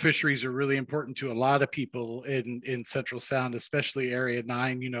 coho fisheries are really important to a lot of people in Central Sound, especially Area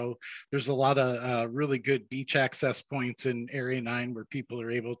 9. You know, there's a lot of really good beach access points in Area 9 where people are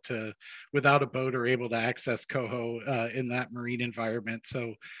able to, without a boat, are able to access coho in that marine environment.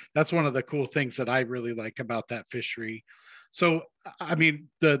 So that's one of the cool things that I really like about that fishery. So, I mean,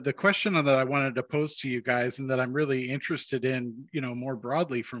 the question that I wanted to pose to you guys and that I'm really interested in, you know, more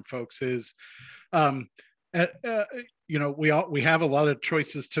broadly from folks is, you know, we have a lot of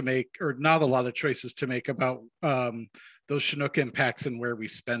choices to make, or not a lot of choices to make about those Chinook impacts and where we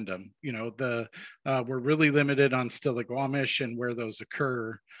spend them. You know, we're really limited on Stillaguamish and where those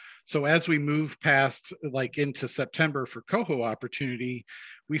occur. So as we move past like into September for coho opportunity,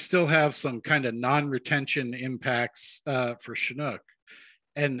 we still have some kind of non-retention impacts for Chinook.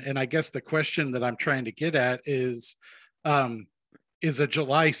 And I guess the question that I'm trying to get at is a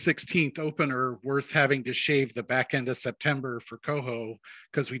July 16th opener worth having to shave the back end of September for coho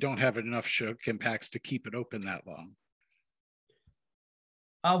because we don't have enough Chinook impacts to keep it open that long?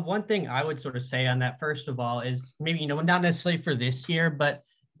 One thing I would sort of say on that, first of all, is maybe, you know, not necessarily for this year, but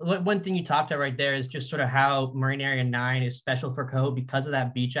one thing you talked about right there is just sort of how Marine Area 9 is special for coho because of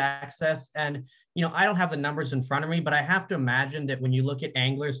that beach access. And, you know, I don't have the numbers in front of me, but I have to imagine that when you look at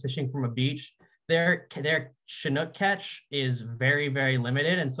anglers fishing from a beach, their Chinook catch is very, very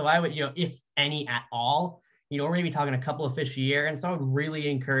limited. And so I would, you know, if any at all, you know, we're maybe talking a couple of fish a year. And so I would really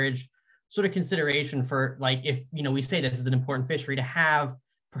encourage sort of consideration for, like, if, you know, we say this is an important fishery, to have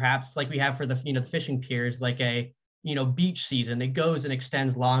perhaps like we have for the, you know, the fishing piers, like a, you know, beach season that goes and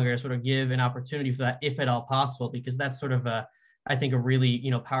extends longer, sort of give an opportunity for that, if at all possible, because that's sort of I think a really, you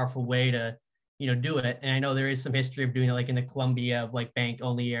know, powerful way to, you know, do it. And I know there is some history of doing it like in the Columbia of like bank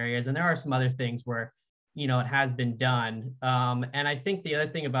only areas. And there are some other things where, you know, it has been done. And I think the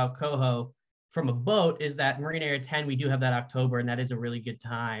other thing about coho from a boat is that Marine Area 10, we do have that October, and that is a really good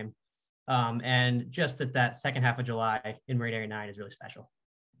time. And just that second half of July in Marine Area 9 is really special.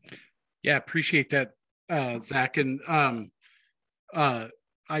 Yeah, appreciate that, Zach. And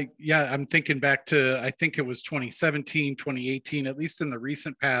I'm thinking back to, I think it was 2017, 2018, at least in the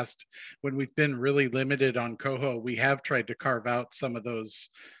recent past, when we've been really limited on coho, we have tried to carve out some of those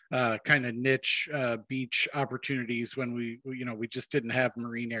kind of niche beach opportunities when we just didn't have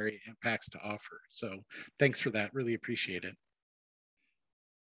marine area impacts to offer. So thanks for that. Really appreciate it.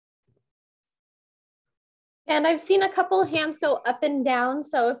 And I've seen a couple of hands go up and down.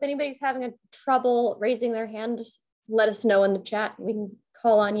 So if anybody's having a trouble raising their hand, just let us know in the chat. We can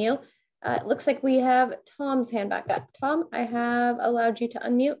call on you. It looks like we have Tom's hand back up. Tom, I have allowed you to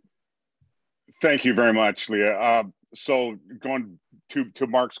unmute. Thank you very much, Leah. So going to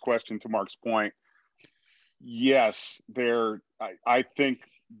Mark's question, to Mark's point, yes, I think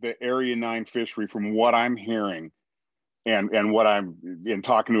the Area 9 fishery, from what I'm hearing and what I'm in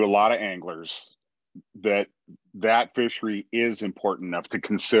talking to a lot of anglers, that fishery is important enough to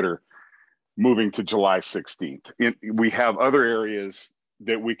consider moving to July 16th. We have other areas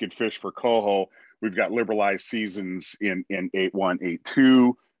that we could fish for coho. We've got liberalized seasons in 8-1,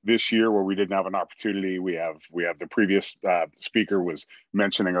 8-2 this year where we didn't have an opportunity. We have the previous speaker was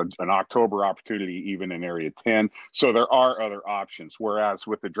mentioning an October opportunity even in Area 10. So there are other options. Whereas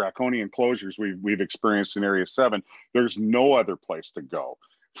with the draconian closures we've experienced in Area 7, there's no other place to go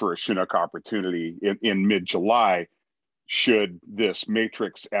for a Chinook opportunity in mid-July should this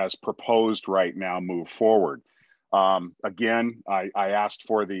matrix as proposed right now move forward. Again, I asked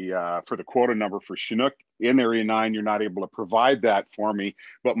for the quota number for Chinook in Area 9. You're not able to provide that for me,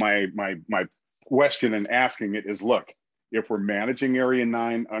 but my question in asking it is, look, if we're managing Area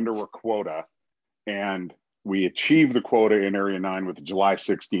 9 under a quota and we achieve the quota in Area 9 with the July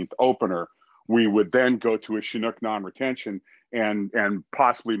 16th opener, we would then go to a Chinook non-retention and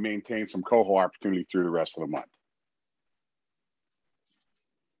possibly maintain some coho opportunity through the rest of the month.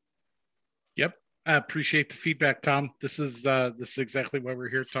 Yep, I appreciate the feedback, Tom. This is exactly why we're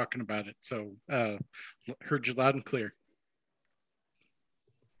here talking about it. So heard you loud and clear.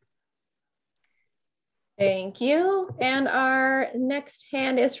 Thank you. And our next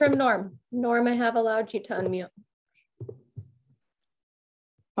hand is from Norm. Norm, I have allowed you to unmute.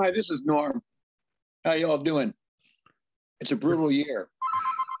 Hi, this is Norm. How y'all doing? It's a brutal year.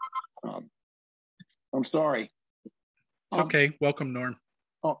 I'm sorry. It's okay. Welcome, Norm.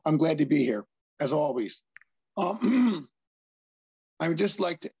 I'm glad to be here, as always. I would just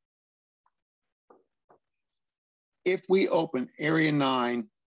like to, if we open Area 9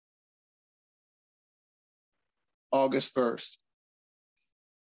 August 1st,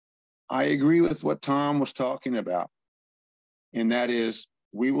 I agree with what Tom was talking about, and that is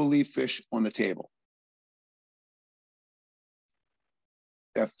we will leave fish on the table.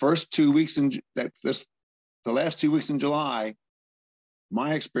 That first 2 weeks in the last 2 weeks in July,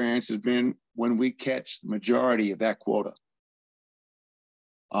 my experience has been when we catch the majority of that quota.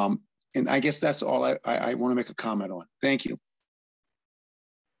 And I guess that's all I want to make a comment on. Thank you.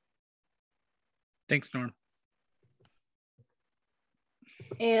 Thanks, Norm.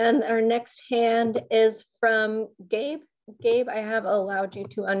 And our next hand is from Gabe. Gabe, I have allowed you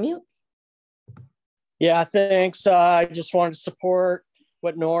to unmute. Yeah, thanks. I just wanted to support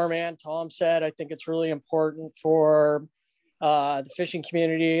what Norm and Tom said. I think it's really important for the fishing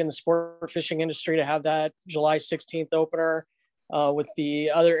community and the sport fishing industry to have that July 16th opener with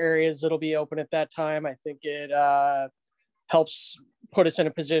the other areas that'll be open at that time. I think it helps put us in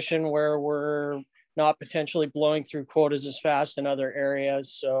a position where we're not potentially blowing through quotas as fast in other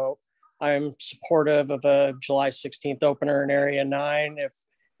areas. So I'm supportive of a July 16th opener in Area 9. If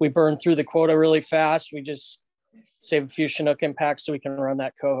we burn through the quota really fast, we just save a few Chinook impacts so we can run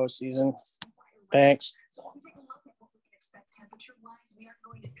that coho season. Thanks.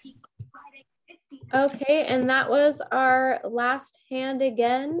 Okay, and that was our last hand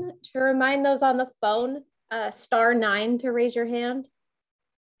again. To remind those on the phone, *9 to raise your hand.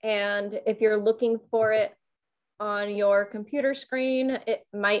 And if you're looking for it on your computer screen, it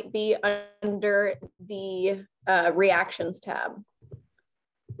might be under the reactions tab.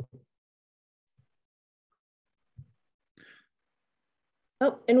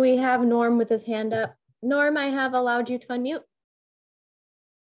 Oh, and we have Norm with his hand up. Norm, I have allowed you to unmute.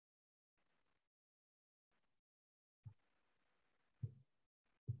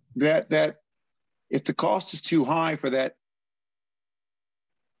 That if the cost is too high for that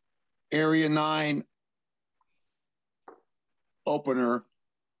Area 9 opener,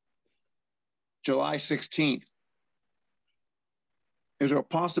 July 16th, is there a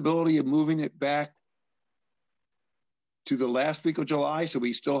possibility of moving it back to the last week of July so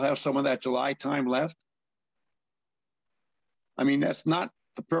we still have some of that July time left? I mean, that's not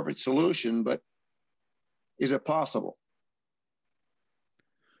the perfect solution, but is it possible?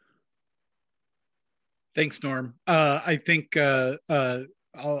 Thanks, Norm. I think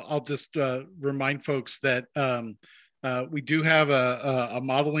I'll just remind folks that we do have a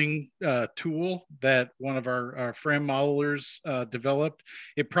modeling tool that one of our FRAM modelers developed.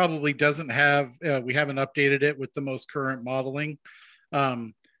 It probably doesn't have, we haven't updated it with the most current modeling.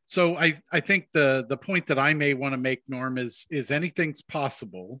 So I think the point that I may want to make, Norm, is anything's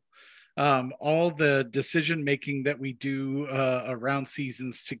possible. All the decision making that we do around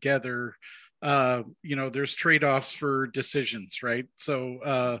seasons together, you know, there's trade-offs for decisions, right?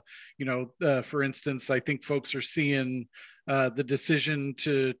 So, you know, for instance, I think folks are seeing the decision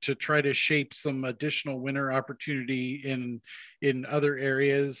to try to shape some additional winter opportunity in other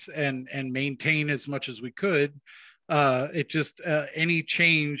areas and maintain as much as we could. It just any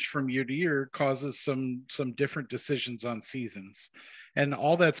change from year to year causes some different decisions on seasons. And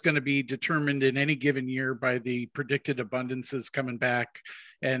all that's going to be determined in any given year by the predicted abundances coming back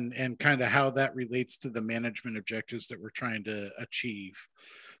and kind of how that relates to the management objectives that we're trying to achieve.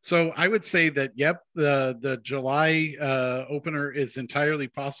 So I would say that, yep, the July opener is entirely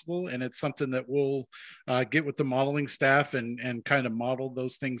possible, and it's something that we'll get with the modeling staff and kind of model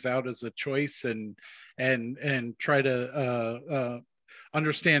those things out as a choice and try to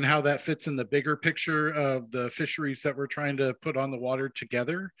understand how that fits in the bigger picture of the fisheries that we're trying to put on the water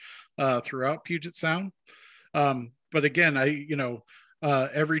together throughout Puget Sound. But again,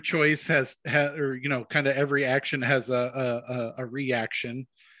 every choice has or, you know, kind of every action has a reaction.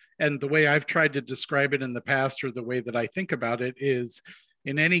 And the way I've tried to describe it in the past, or the way that I think about it, is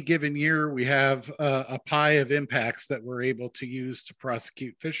in any given year, we have a pie of impacts that we're able to use to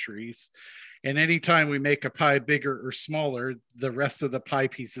prosecute fisheries. And anytime we make a pie bigger or smaller, the rest of the pie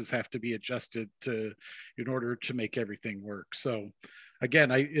pieces have to be adjusted in order to make everything work. So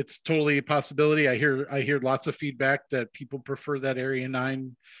again, it's totally a possibility. I hear lots of feedback that people prefer that Area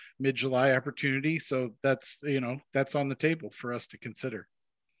 9 mid-July opportunity. So that's, you know, that's on the table for us to consider.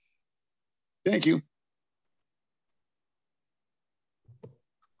 Thank you.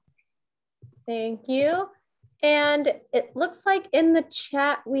 Thank you. And it looks like in the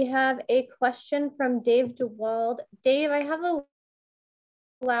chat, we have a question from Dave DeWald. Dave, I have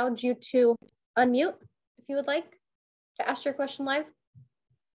allowed you to unmute if you would like to ask your question live.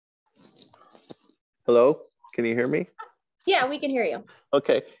 Hello, Can you hear me? Yeah, we can hear you.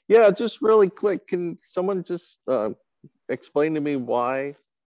 Okay. Yeah, just really quick. Can someone just explain to me why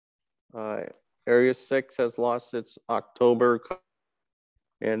Area 6 has lost its October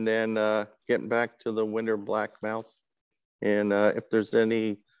and then getting back to the winter blackmouth? And if there's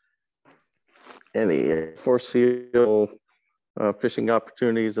any foreseeable fishing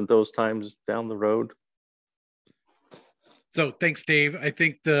opportunities at those times down the road? So thanks, Dave. I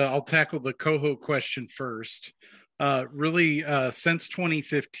think I'll tackle the coho question first. Really, since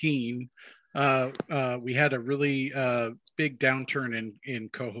 2015, we had a really big downturn in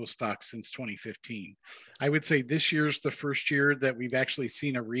coho stock since 2015. I would say this year's the first year that we've actually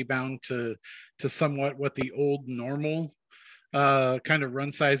seen a rebound to somewhat what the old normal kind of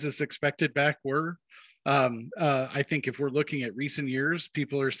run sizes expected back were. I think if we're looking at recent years,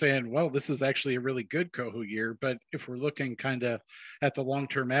 people are saying, well, this is actually a really good coho year. But if we're looking kind of at the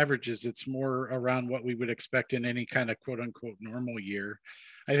long-term averages, it's more around what we would expect in any kind of quote unquote normal year.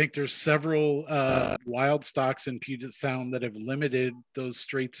 I think there's several wild stocks in Puget Sound that have limited those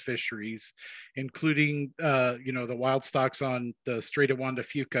Straits fisheries, including, the wild stocks on the Strait of Juan de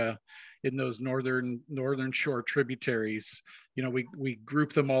Fuca in those northern shore tributaries. We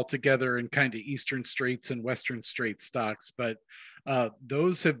group them all together in kind of Eastern Straits and Western Straits stocks, but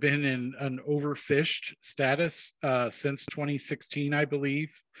those have been in an overfished status since 2016, I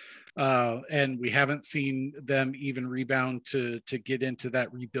believe. And we haven't seen them even rebound to get into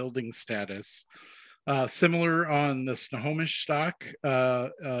that rebuilding status. Similar on the Snohomish stock,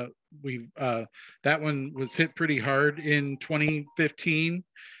 that one was hit pretty hard in 2015,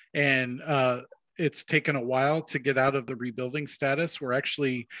 and it's taken a while to get out of the rebuilding status. We're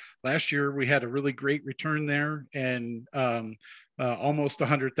actually, last year we had a really great return there, and almost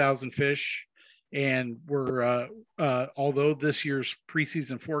 100,000 fish. And we're, although this year's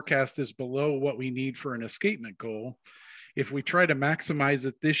preseason forecast is below what we need for an escapement goal, if we try to maximize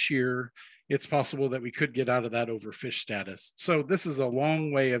it this year, it's possible that we could get out of that overfish status. So this is a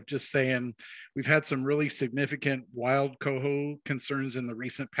long way of just saying we've had some really significant wild coho concerns in the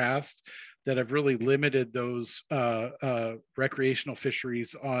recent past that have really limited those recreational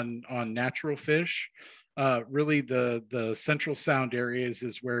fisheries on natural fish. Really the Central Sound areas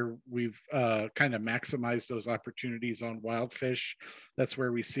is where we've kind of maximized those opportunities on wild fish. That's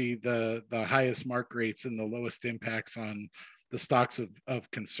where we see the highest mark rates and the lowest impacts on the stocks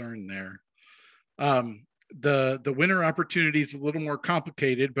of concern there. The winter opportunity is a little more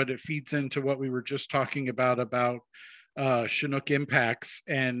complicated, but it feeds into what we were just talking about Chinook impacts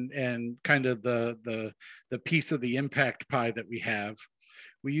and kind of the piece of the impact pie that we have.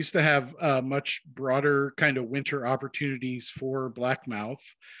 We used to have much broader kind of winter opportunities for blackmouth,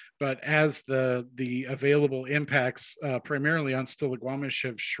 but as the available impacts primarily on Stillaguamish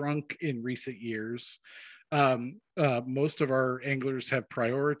have shrunk in recent years, most of our anglers have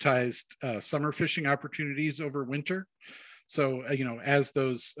prioritized summer fishing opportunities over winter. So, as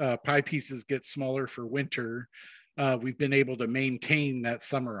those pie pieces get smaller for winter, we've been able to maintain that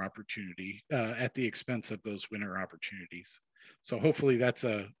summer opportunity at the expense of those winter opportunities. So hopefully that's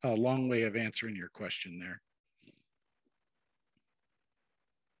a long way of answering your question there.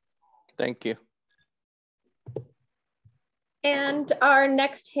 Thank you. And our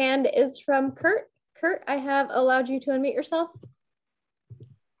next hand is from Kurt. Kurt, I have allowed you to unmute yourself.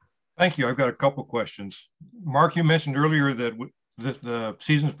 Thank you. I've got a couple questions. Mark, you mentioned earlier that the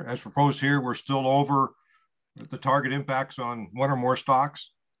season as proposed here, we're still over the target impacts on one or more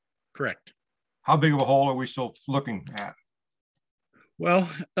stocks? Correct. How big of a hole are we still looking at? Well,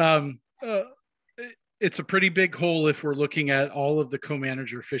 it's a pretty big hole if we're looking at all of the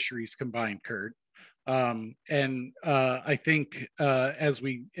co-manager fisheries combined, Kurt. I think as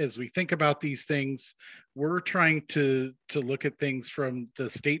we think about these things, we're trying to look at things from the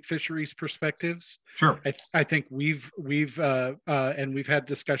state fisheries perspectives. Sure. I think we've had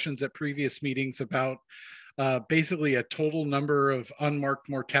discussions at previous meetings about basically a total number of unmarked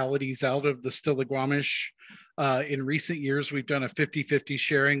mortalities out of the Stillaguamish. In recent years, we've done a 50-50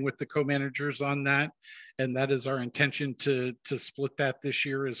 sharing with the co-managers on that, and that is our intention to split that this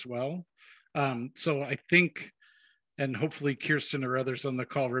year as well. So I think, and hopefully Kirsten or others on the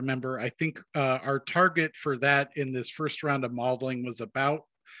call remember, I think our target for that in this first round of modeling was about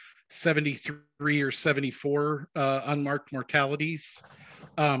 73 or 74 unmarked mortalities.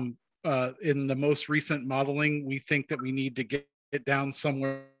 In the most recent modeling, we think that we need to get it down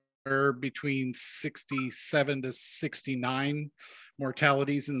somewhere between 67 to 69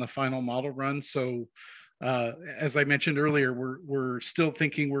 mortalities in the final model run. So as I mentioned earlier, we're still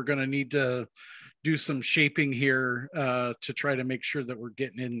thinking we're going to need to do some shaping here to try to make sure that we're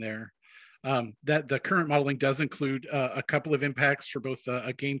getting in there. That the current modeling does include a couple of impacts for both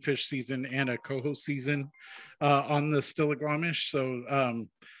a game fish season and a coho season on the Stillaguamish. So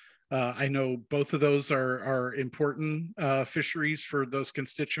I know both of those are important fisheries for those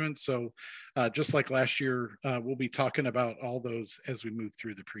constituents. So just like last year, we'll be talking about all those as we move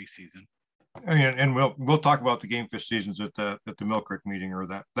through the preseason. And we'll talk about the game fish seasons at the Mill Creek meeting, or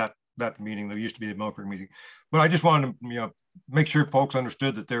that meeting that used to be the Mill Creek meeting. But I just wanted to make sure folks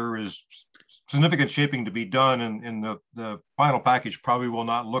understood that there is significant shaping to be done, and the final package probably will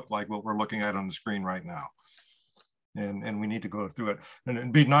not look like what we're looking at on the screen right now. And we need to go through it, and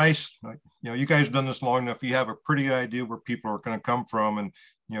it'd be nice, you guys have done this long enough, you have a pretty good idea where people are going to come from, and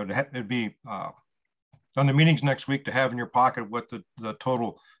it'd be on the meetings next week to have in your pocket what the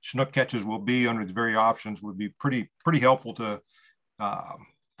total Chinook catches will be under the very options would be pretty helpful to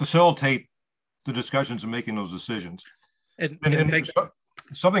facilitate the discussions and making those decisions. And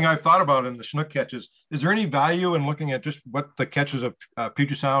something I've thought about in the Chinook catches, is there any value in looking at just what the catches of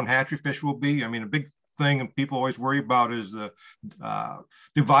Puget Sound hatchery fish will be? I mean, a big thing and people always worry about is the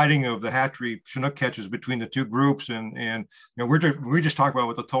dividing of the hatchery Chinook catches between the two groups, and we just talk about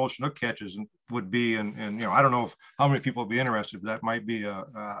what the total Chinook catches would be, and I don't know how many people would be interested, but that might be a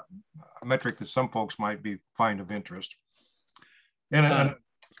metric that some folks might find of interest. And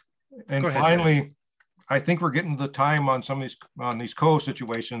finally, I think we're getting to the time on some of these coho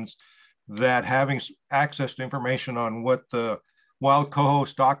situations that having access to information on what the wild coho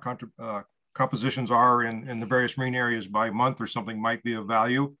stock compositions are in the various marine areas by month or something might be of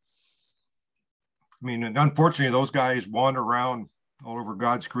value. I mean, unfortunately, those guys wander around all over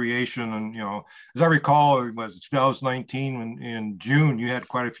God's creation. And, as I recall, it was 2019 in June, you had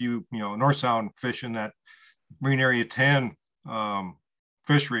quite a few, North Sound fish in that Marine Area 10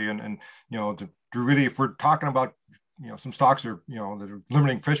 fishery. And to really, if we're talking about, some stocks are, that are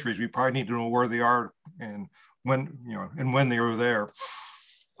limiting fisheries, we probably need to know where they are and when, and when they were there.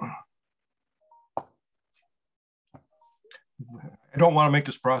 I don't want to make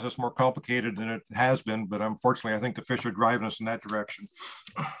this process more complicated than it has been, but unfortunately, I think the fish are driving us in that direction.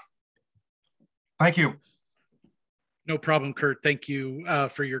 Thank you. No problem, Kurt. Thank you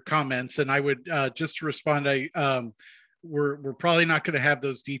for your comments. And I would just to respond, we're probably not going to have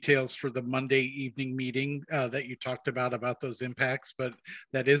those details for the Monday evening meeting that you talked about those impacts, but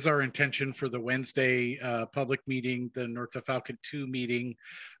that is our intention for the Wednesday public meeting, the North of Falcon 2 meeting.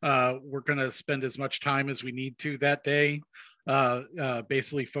 We're going to spend as much time as we need to that day.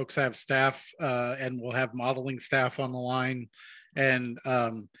 Basically, folks have staff and we'll have modeling staff on the line. And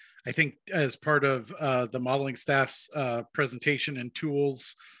I think as part of the modeling staff's presentation and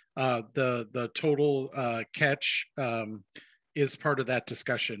tools, the total catch is part of that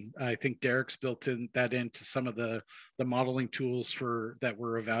discussion. I think Derek's built that into some of the modeling tools that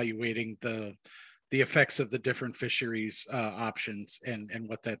we're evaluating the effects of the different fisheries options and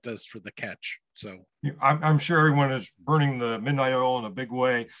what that does for the catch. So I'm sure everyone is burning the midnight oil in a big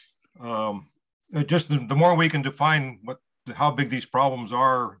way. Just the more we can define how big these problems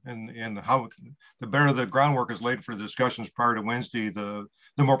are and how the better the groundwork is laid for the discussions prior to Wednesday, the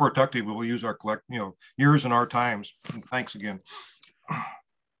more productive we'll use our years and our times. And thanks again.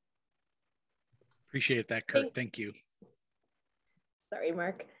 Appreciate that, Kurt. Thank you. Sorry,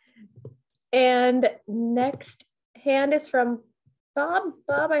 Mark. And next hand is from Bob.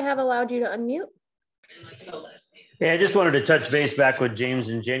 Bob, I have allowed you to unmute. Yeah, I just wanted to touch base back with James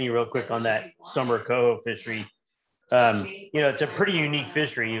and Jenny real quick on that summer coho fishery. It's a pretty unique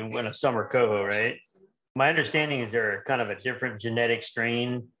fishery in a summer coho, right? My understanding is they're kind of a different genetic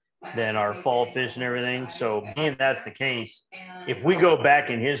strain than our fall fish and everything. So being that's the case, if we go back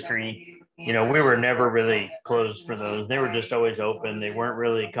in history, we were never really closed for those. They were just always open. They weren't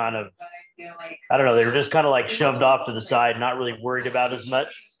really kind of, I don't know, they were just kind of like shoved off to the side, not really worried about as much.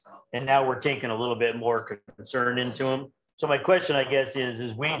 And now we're taking a little bit more concern into them. So my question, I guess,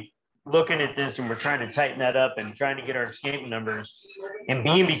 is we looking at this and we're trying to tighten that up and trying to get our escape numbers, and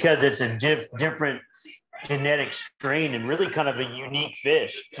being because it's a different genetic strain and really kind of a unique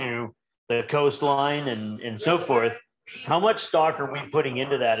fish to the coastline and so forth, how much stock are we putting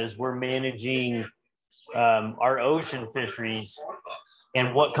into that as we're managing our ocean fisheries,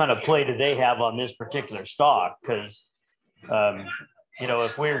 and what kind of play do they have on this particular stock? Because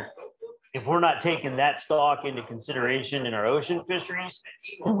if we're not taking that stock into consideration in our ocean fisheries,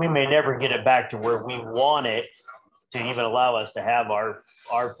 we may never get it back to where we want it to even allow us to have our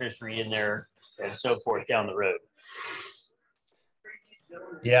fishery in there and so forth down the road.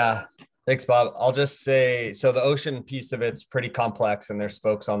 Yeah, thanks, Bob. I'll just say, so the ocean piece of it's pretty complex, and there's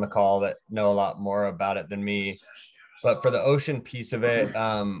folks on the call that know a lot more about it than me. But for the ocean piece of it,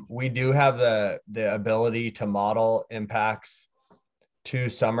 we do have the ability to model impacts to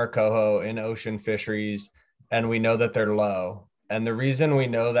summer coho in ocean fisheries, and we know that they're low. And the reason we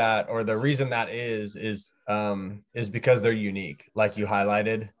know that, or the reason that is because they're unique. Like you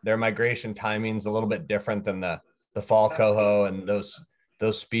highlighted, their migration timing is a little bit different than the fall coho and those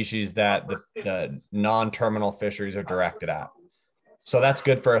species that the non-terminal fisheries are directed at. So that's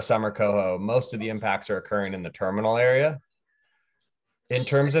good for a summer coho. Most of the impacts are occurring in the terminal area. In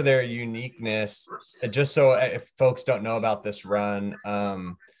terms of their uniqueness, just so if folks don't know about this run,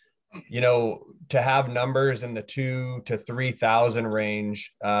 you know, to have numbers in the 2,000 to 3,000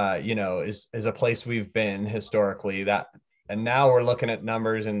 range, you know, is a place we've been historically. That, and now we're looking at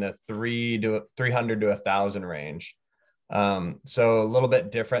numbers in the 300 to 1,000 range. So a little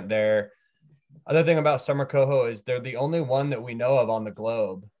bit different there. Other thing about summer coho is they're the only one that we know of on the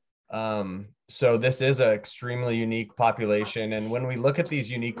globe. So this is an extremely unique population. And when we look at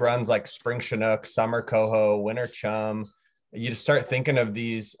these unique runs like spring Chinook, summer coho, winter chum, you just start thinking of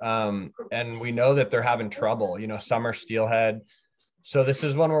these, and we know that they're having trouble, you know, summer steelhead. So this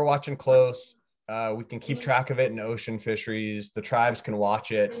is one we're watching close. We can keep track of it in ocean fisheries. The tribes can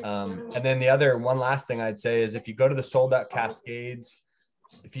watch it. And then one last thing I'd say is if you go to the Solduck Cascades,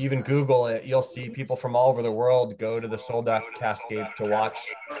 if you even Google it, you'll see people from all over the world go to the Solduck Cascades to watch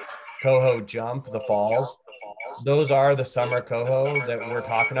coho jump the falls. Those are the summer coho that we're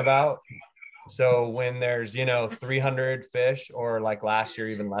talking about. So when there's, you know, 300 fish, or like last year,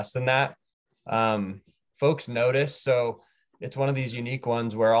 even less than that, folks notice. So it's one of these unique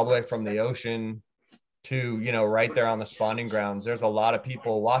ones where all the way from the ocean to, you know, right there on the spawning grounds, there's a lot of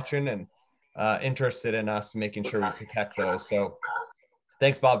people watching and interested in us making sure we protect those. So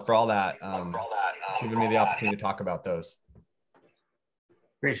thanks, Bob, for all that, giving me the opportunity to talk about those.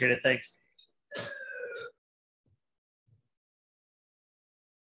 Appreciate it. Thanks.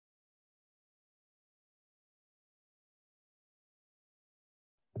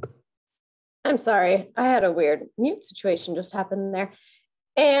 I'm sorry, I had a weird mute situation just happened there.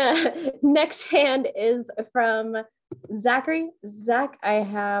 And next hand is from Zachary. Zach, I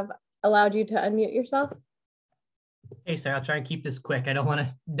have allowed you to unmute yourself. Hey, sorry, I'll try and keep this quick. I don't want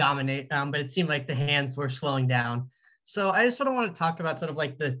to dominate, but it seemed like the hands were slowing down. So I just sort of want to talk about sort of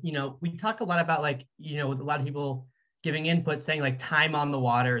like the, you know, we talk a lot about like, you know, with a lot of people giving input saying like time on the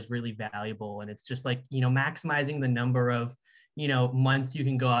water is really valuable. And it's just like, you know, maximizing the number of, you know, months you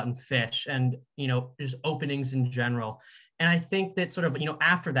can go out and fish and, you know, just openings in general. And I think that sort of, you know,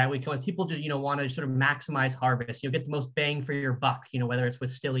 after that, we come with people just, you know, want to sort of maximize harvest, you know, get the most bang for your buck, you know, whether it's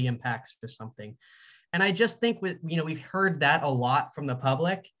with stilly impacts or something. And I just think with, you know, we've heard that a lot from the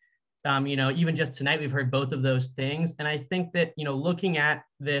public. You know, even just tonight, we've heard both of those things. And I think that, you know, looking at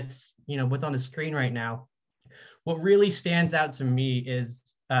this, you know, what's on the screen right now, what really stands out to me is,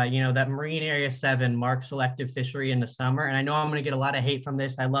 you know, that Marine Area 7 marked selective fishery in the summer. And I know I'm going to get a lot of hate from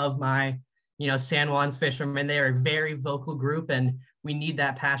this. I love my, you know, San Juan's fishermen. They are a very vocal group and we need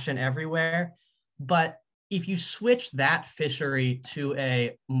that passion everywhere. But if you switch that fishery to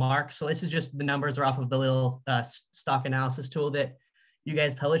a mark, so this is just the numbers are off of the little stock analysis tool that you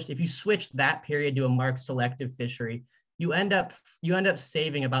guys published. If you switch that period to a mark selective fishery, you end up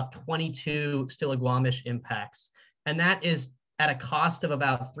saving about 22 Stillaguamish impacts. And that is at a cost of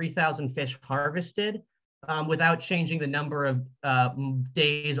about 3,000 fish harvested without changing the number of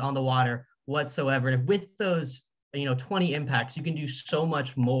days on the water whatsoever. And with those, you know, 20 impacts, you can do so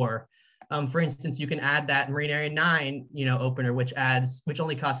much more. For instance, you can add that Marine Area 9, you know, opener, which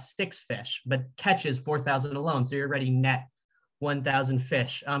only costs 6 fish, but catches 4,000 alone. So you're already net 1,000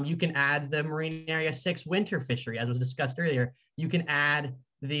 fish. You can add the Marine Area 6 winter fishery, as was discussed earlier. You can add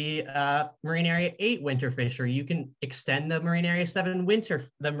the Marine Area 8 winter fishery. You can extend the Marine Area 7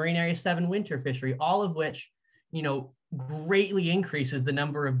 winter fishery, all of which, you know, greatly increases the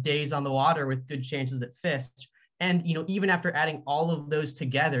number of days on the water with good chances at fish. And, you know, even after adding all of those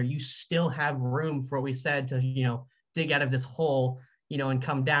together, you still have room for what we said to, you know, dig out of this hole, you know, and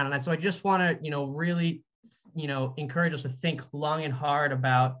come down. And so I just want to, you know, really, you know, encourage us to think long and hard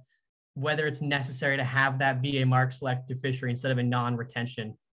about whether it's necessary to have that be a mark selective fishery instead of a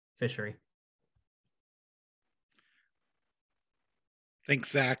non-retention fishery.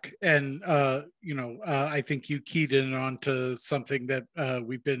 Thanks, Zach. And, you know, I think you keyed in on to something that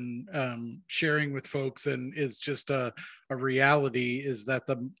we've been sharing with folks and is just a reality, is that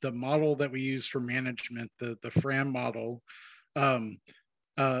the model that we use for management, the FRAM model,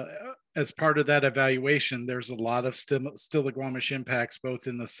 as part of that evaluation, there's a lot of Stillaguamish impacts both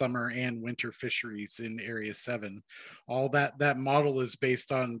in the summer and winter fisheries in Area 7. All that model is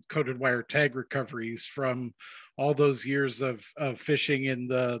based on coated wire tag recoveries from all those years of fishing in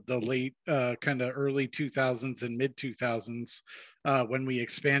the late kind of early 2000s and mid 2000s when we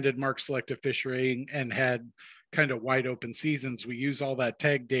expanded mark selective fishery and had kind of wide open seasons. We use all that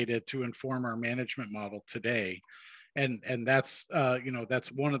tag data to inform our management model today. And that's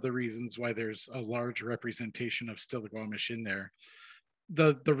that's one of the reasons why there's a large representation of Stillaguamish in there.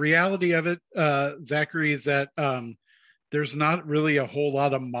 The reality of it, Zachary, is that there's not really a whole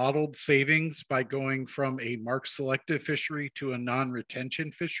lot of modeled savings by going from a mark selective fishery to a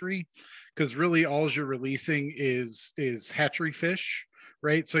non-retention fishery, because really all you're releasing is hatchery fish,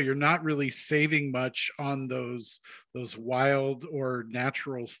 right? So you're not really saving much on those wild or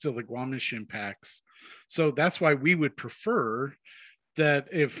natural Stillaguamish impacts. So that's why we would prefer that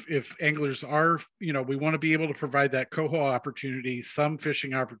if anglers are, we want to be able to provide that coho opportunity, some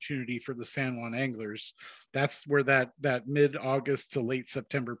fishing opportunity for the San Juan anglers. That's where that mid-August to late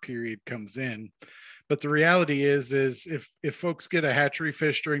September period comes in. But the reality is if folks get a hatchery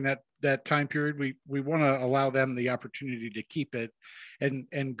fish during that time period, we want to allow them the opportunity to keep it,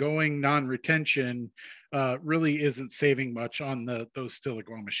 and going non-retention really isn't saving much on those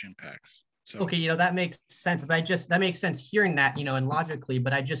Stillaguamish impacts. So. Okay, that makes sense. But that makes sense hearing that, and logically,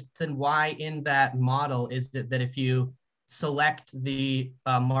 but then why in that model is it that if you select the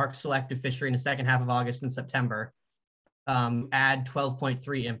mark selective fishery in the second half of August and September, add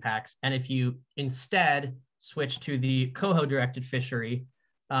 12.3 impacts, and if you instead switch to the coho directed fishery,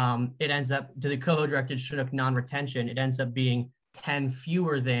 it ends up to the coho directed Chinook non-retention, it ends up being 10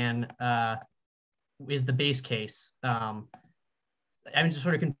 fewer than is the base case. I'm just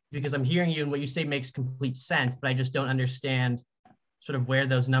sort of confused because I'm hearing you and what you say makes complete sense, but I just don't understand sort of where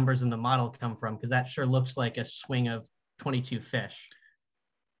those numbers in the model come from, because that sure looks like a swing of 22 fish.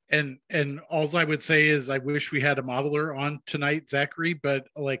 And all I would say is I wish we had a modeler on tonight, Zachary, but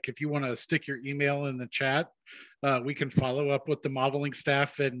like if you want to stick your email in the chat, we can follow up with the modeling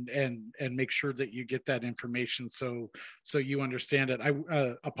staff and make sure that you get that information so you understand it.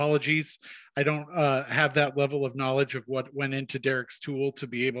 Apologies, I don't have that level of knowledge of what went into Derek's tool to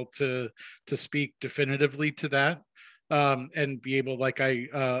be able to speak definitively to that. And be able, like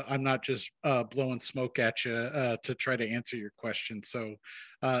I'm not just blowing smoke at you to try to answer your question. So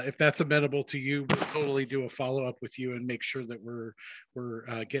if that's amenable to you, we'll totally do a follow-up with you and make sure that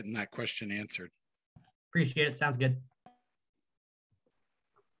we're getting that question answered. Appreciate it. Sounds good.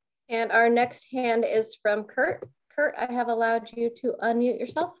 And our next hand is from Kurt. Kurt, I have allowed you to unmute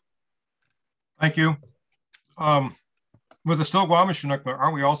yourself. Thank you. With the Stillaguamish Chinook,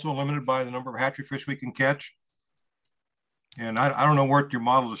 aren't we also limited by the number of hatchery fish we can catch? And I don't know what your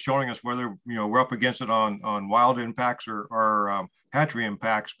model is showing us, whether we're up against it on wild impacts or hatchery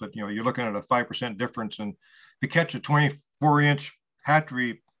impacts, but you're looking at a 5% difference. And if you catch a 24-inch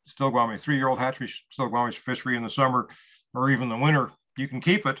hatchery Stillaguamish, 3-year-old hatchery Stillaguamish fishery in the summer or even the winter, you can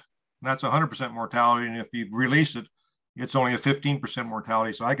keep it. And that's 100% mortality. And if you release it, it's only a 15%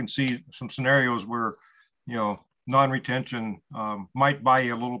 mortality. So I can see some scenarios where non-retention might buy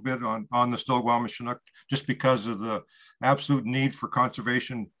you a little bit on the Stillaguamish Chinook, just because of the absolute need for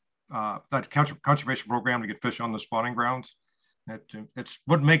conservation, that conservation program to get fish on the spawning grounds. It's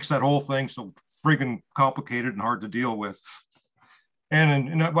what makes that whole thing so friggin' complicated and hard to deal with.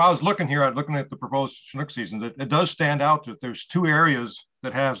 And while I was looking here, I'm looking at the proposed Chinook season. It does stand out that there's 2 areas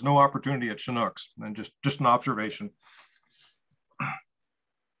that has no opportunity at Chinooks, and just an observation.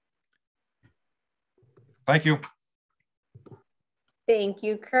 Thank you. Thank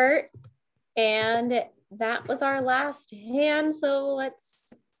you, Kurt. And that was our last hand. So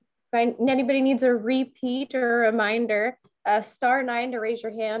let's find, anybody needs a repeat or a reminder, *9 to raise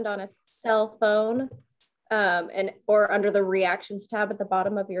your hand on a cell phone, or under the reactions tab at the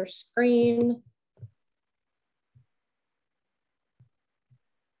bottom of your screen.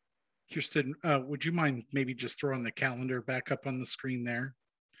 Kirsten, would you mind maybe just throwing the calendar back up on the screen there?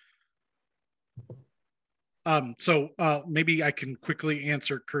 So maybe I can quickly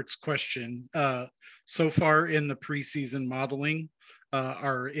answer Kurt's question. So far in the preseason modeling,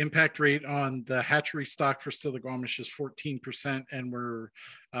 our impact rate on the hatchery stock for Stillaguamish is 14%, and we're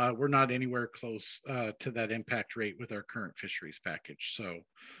not anywhere close to that impact rate with our current fisheries package. So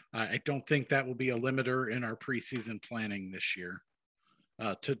I don't think that will be a limiter in our preseason planning this year,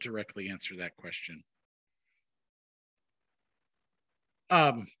 to directly answer that question.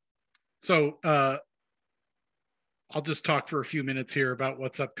 I'll just talk for a few minutes here about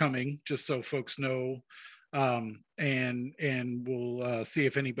what's upcoming, just so folks know And we'll see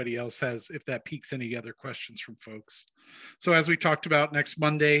if anybody else if that piques any other questions from folks. So as we talked about, next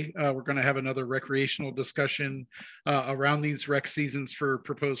Monday, we're going to have another recreational discussion around these rec seasons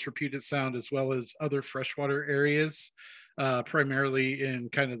proposed for Puget Sound, as well as other freshwater areas, primarily in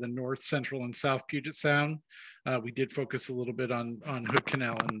kind of the north, central, and south Puget Sound. We did focus a little bit on Hood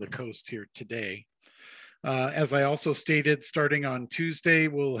Canal and the coast here today. As I also stated, starting on Tuesday,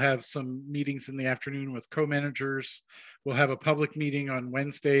 we'll have some meetings in the afternoon with co-managers. We'll have a public meeting on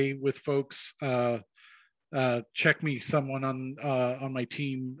Wednesday with folks. Check me, someone on my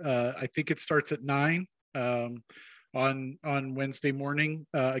team. I think it starts at 9 on Wednesday morning.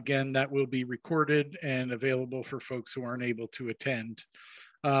 Again, that will be recorded and available for folks who aren't able to attend.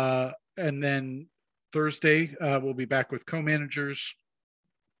 And then Thursday, we'll be back with co-managers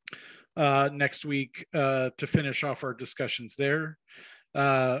next week to finish off our discussions there.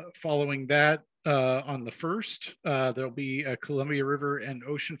 Following that, on the 1st, there'll be a Columbia River and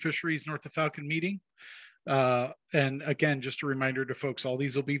Ocean Fisheries North of Falcon meeting. And again, just a reminder to folks, all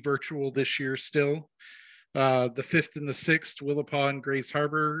these will be virtual this year still. The 5th and the 6th, Willapa and Grays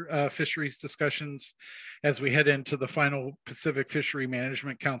Harbor fisheries discussions as we head into the final Pacific Fishery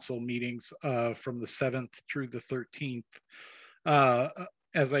Management Council meetings from the 7th through the 13th.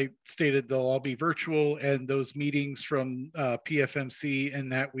 As I stated, they'll all be virtual, and those meetings from PFMC in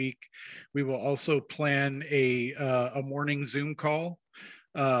that week, we will also plan a morning Zoom call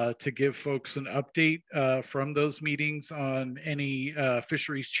to give folks an update from those meetings on any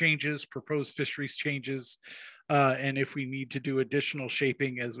fisheries changes, proposed fisheries changes, and if we need to do additional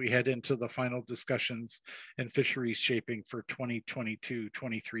shaping as we head into the final discussions and fisheries shaping for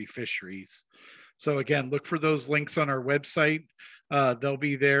 2022-23 fisheries. So again, look for those links on our website. They'll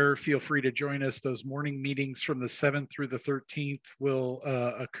be there. Feel free to join us. Those morning meetings from the 7th through the 13th will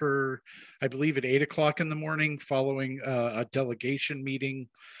occur, I believe, at 8 o'clock in the morning, following a delegation meeting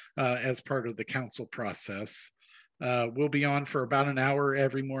as part of the council process. We'll be on for about an hour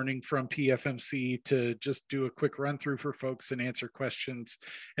every morning from PFMC to just do a quick run through for folks and answer questions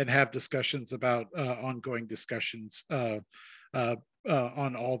and have discussions about ongoing discussions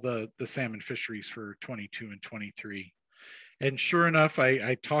on all the salmon fisheries for 22 and 23. And sure enough,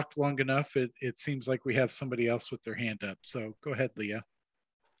 I talked long enough. It seems like we have somebody else with their hand up. So go ahead, Leah.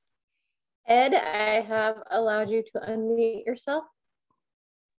 Ed, I have allowed you to unmute yourself.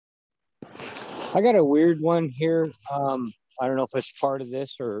 I got a weird one here. I don't know if it's part of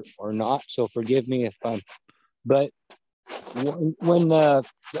this or not, so forgive me if I'm, but when the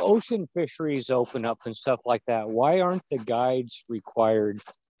ocean fisheries open up and stuff like that, why aren't the guides required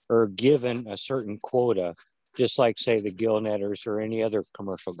or given a certain quota, just like, say, the gill netters or any other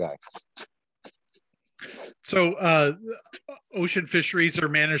commercial guide? So ocean fisheries are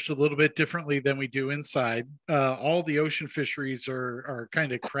managed a little bit differently than we do inside. All the ocean fisheries are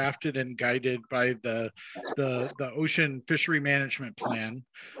kind of crafted and guided by the Ocean Fishery Management Plan.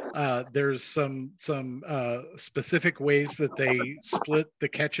 There's some specific ways that they split the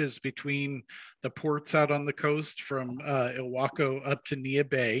catches between the ports out on the coast from Ilwaco up to Nia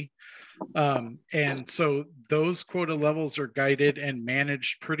Bay. And so those quota levels are guided and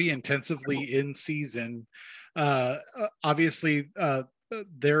managed pretty intensively in season. Obviously,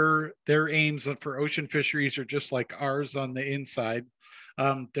 their aims for ocean fisheries are just like ours on the inside.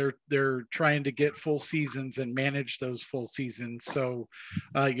 They're trying to get full seasons and manage those full seasons. So,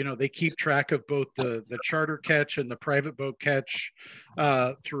 they keep track of both the charter catch and the private boat catch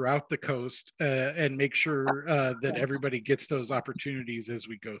throughout the coast and make sure that everybody gets those opportunities as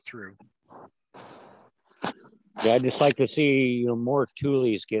we go through. Yeah, I'd just like to see more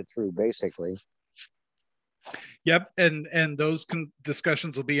toolies get through, basically. Yep, and those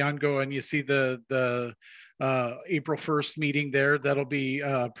discussions will be ongoing. You see the April 1st meeting there. That'll be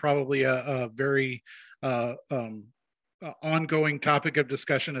probably a very ongoing topic of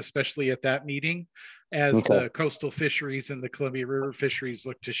discussion, especially at that meeting, as the coastal fisheries and the Columbia River fisheries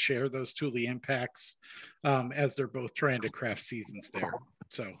look to share those tule impacts as they're both trying to craft seasons there.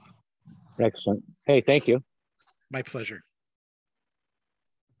 So, excellent. Hey, thank you. My pleasure.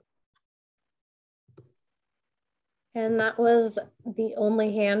 And that was the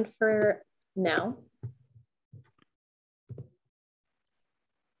only hand for now.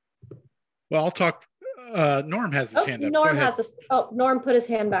 Well, I'll talk. Norm has his hand up. Norm put his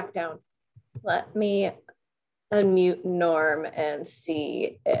hand back down. Let me unmute Norm and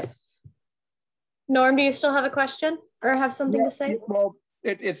see if. Norm, do you still have a question or have something to say? Well,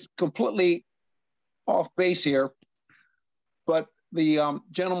 it's completely off base here, but the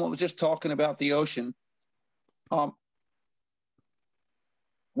gentleman was just talking about the ocean.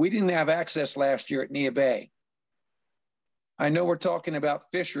 we didn't have access last year at Nia Bay. I know we're talking about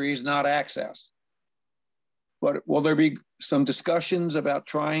fisheries, not access, but will there be some discussions about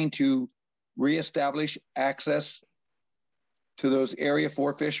trying to reestablish access to those Area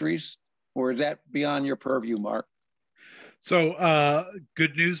 4 fisheries, or is that beyond your purview, Mark? So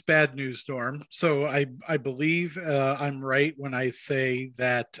good news, bad news, Norm. So I believe I'm right when I say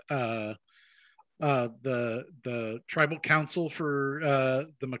that the tribal council for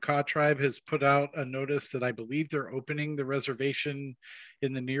the Makah tribe has put out a notice that I believe they're opening the reservation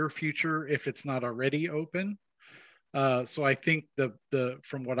in the near future if it's not already open. So I think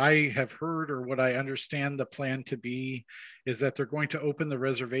from what I have heard or what I understand the plan to be is that they're going to open the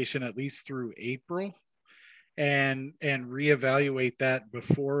reservation at least through April and reevaluate that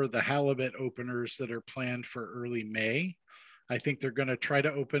before the halibut openers that are planned for early May. I think they're going to try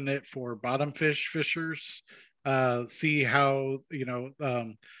to open it for bottomfish fishers, see how,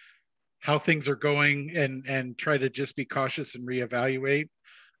 how things are going and try to just be cautious and reevaluate.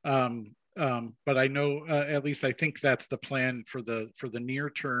 But I know, at least I think that's the plan for the near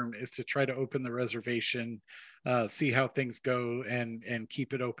term, is to try to open the reservation, see how things go and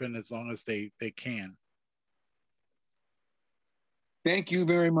keep it open as long as they can. Thank you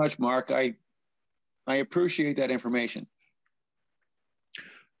very much, Mark. I appreciate that information.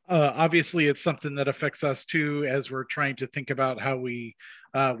 Obviously, it's something that affects us too, as we're trying to think about how we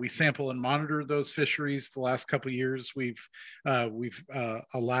sample and monitor those fisheries. The last couple of years, we've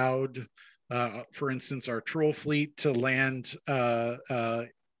allowed, for instance, our troll fleet to land, either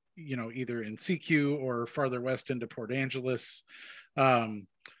in CQ or farther west into Port Angeles.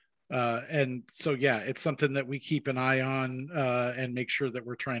 And so, yeah, it's something that we keep an eye on and make sure that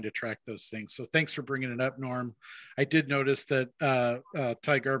we're trying to track those things. So thanks for bringing it up, Norm. I did notice that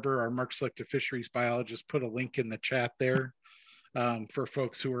Ty Garber, our Mark Selective Fisheries biologist, put a link in the chat there for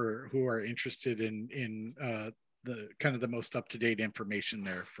folks who are interested in the kind of the most up-to-date information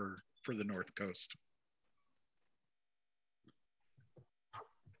there for the North Coast.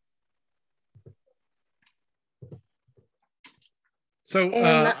 So,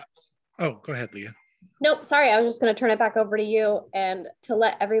 oh, go ahead, Leah. Nope, sorry. I was just going to turn it back over to you and to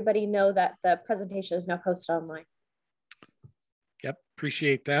let everybody know that the presentation is now posted online. Yep,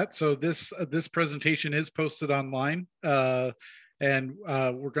 appreciate that. So this presentation is posted online, and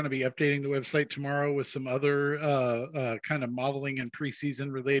we're going to be updating the website tomorrow with some other kind of modeling and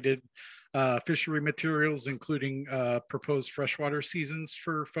preseason related fishery materials, including proposed freshwater seasons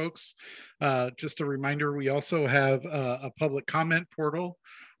for folks. Just a reminder, we also have a public comment portal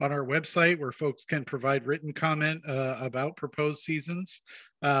on our website where folks can provide written comment about proposed seasons.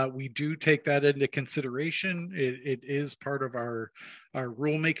 We do take that into consideration. It is part of our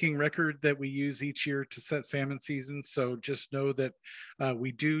rulemaking record that we use each year to set salmon seasons. So just know that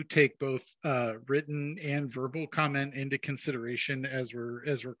we do take both written and verbal comment into consideration as we're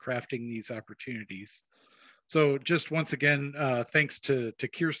crafting these opportunities. So just once again, thanks to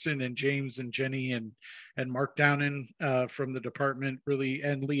Kirsten and James and Jenny and Mark Downen from the department, really,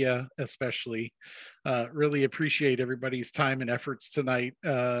 and Leah especially. Really appreciate everybody's time and efforts tonight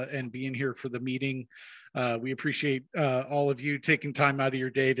and being here for the meeting. We appreciate all of you taking time out of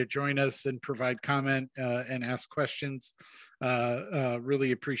your day to join us and provide comment and ask questions.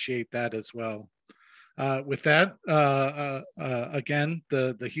 Really appreciate that as well. With that, again,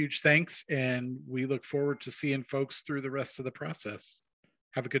 the huge thanks, and we look forward to seeing folks through the rest of the process.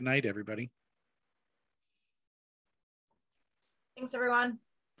 Have a good night, everybody. Thanks, everyone.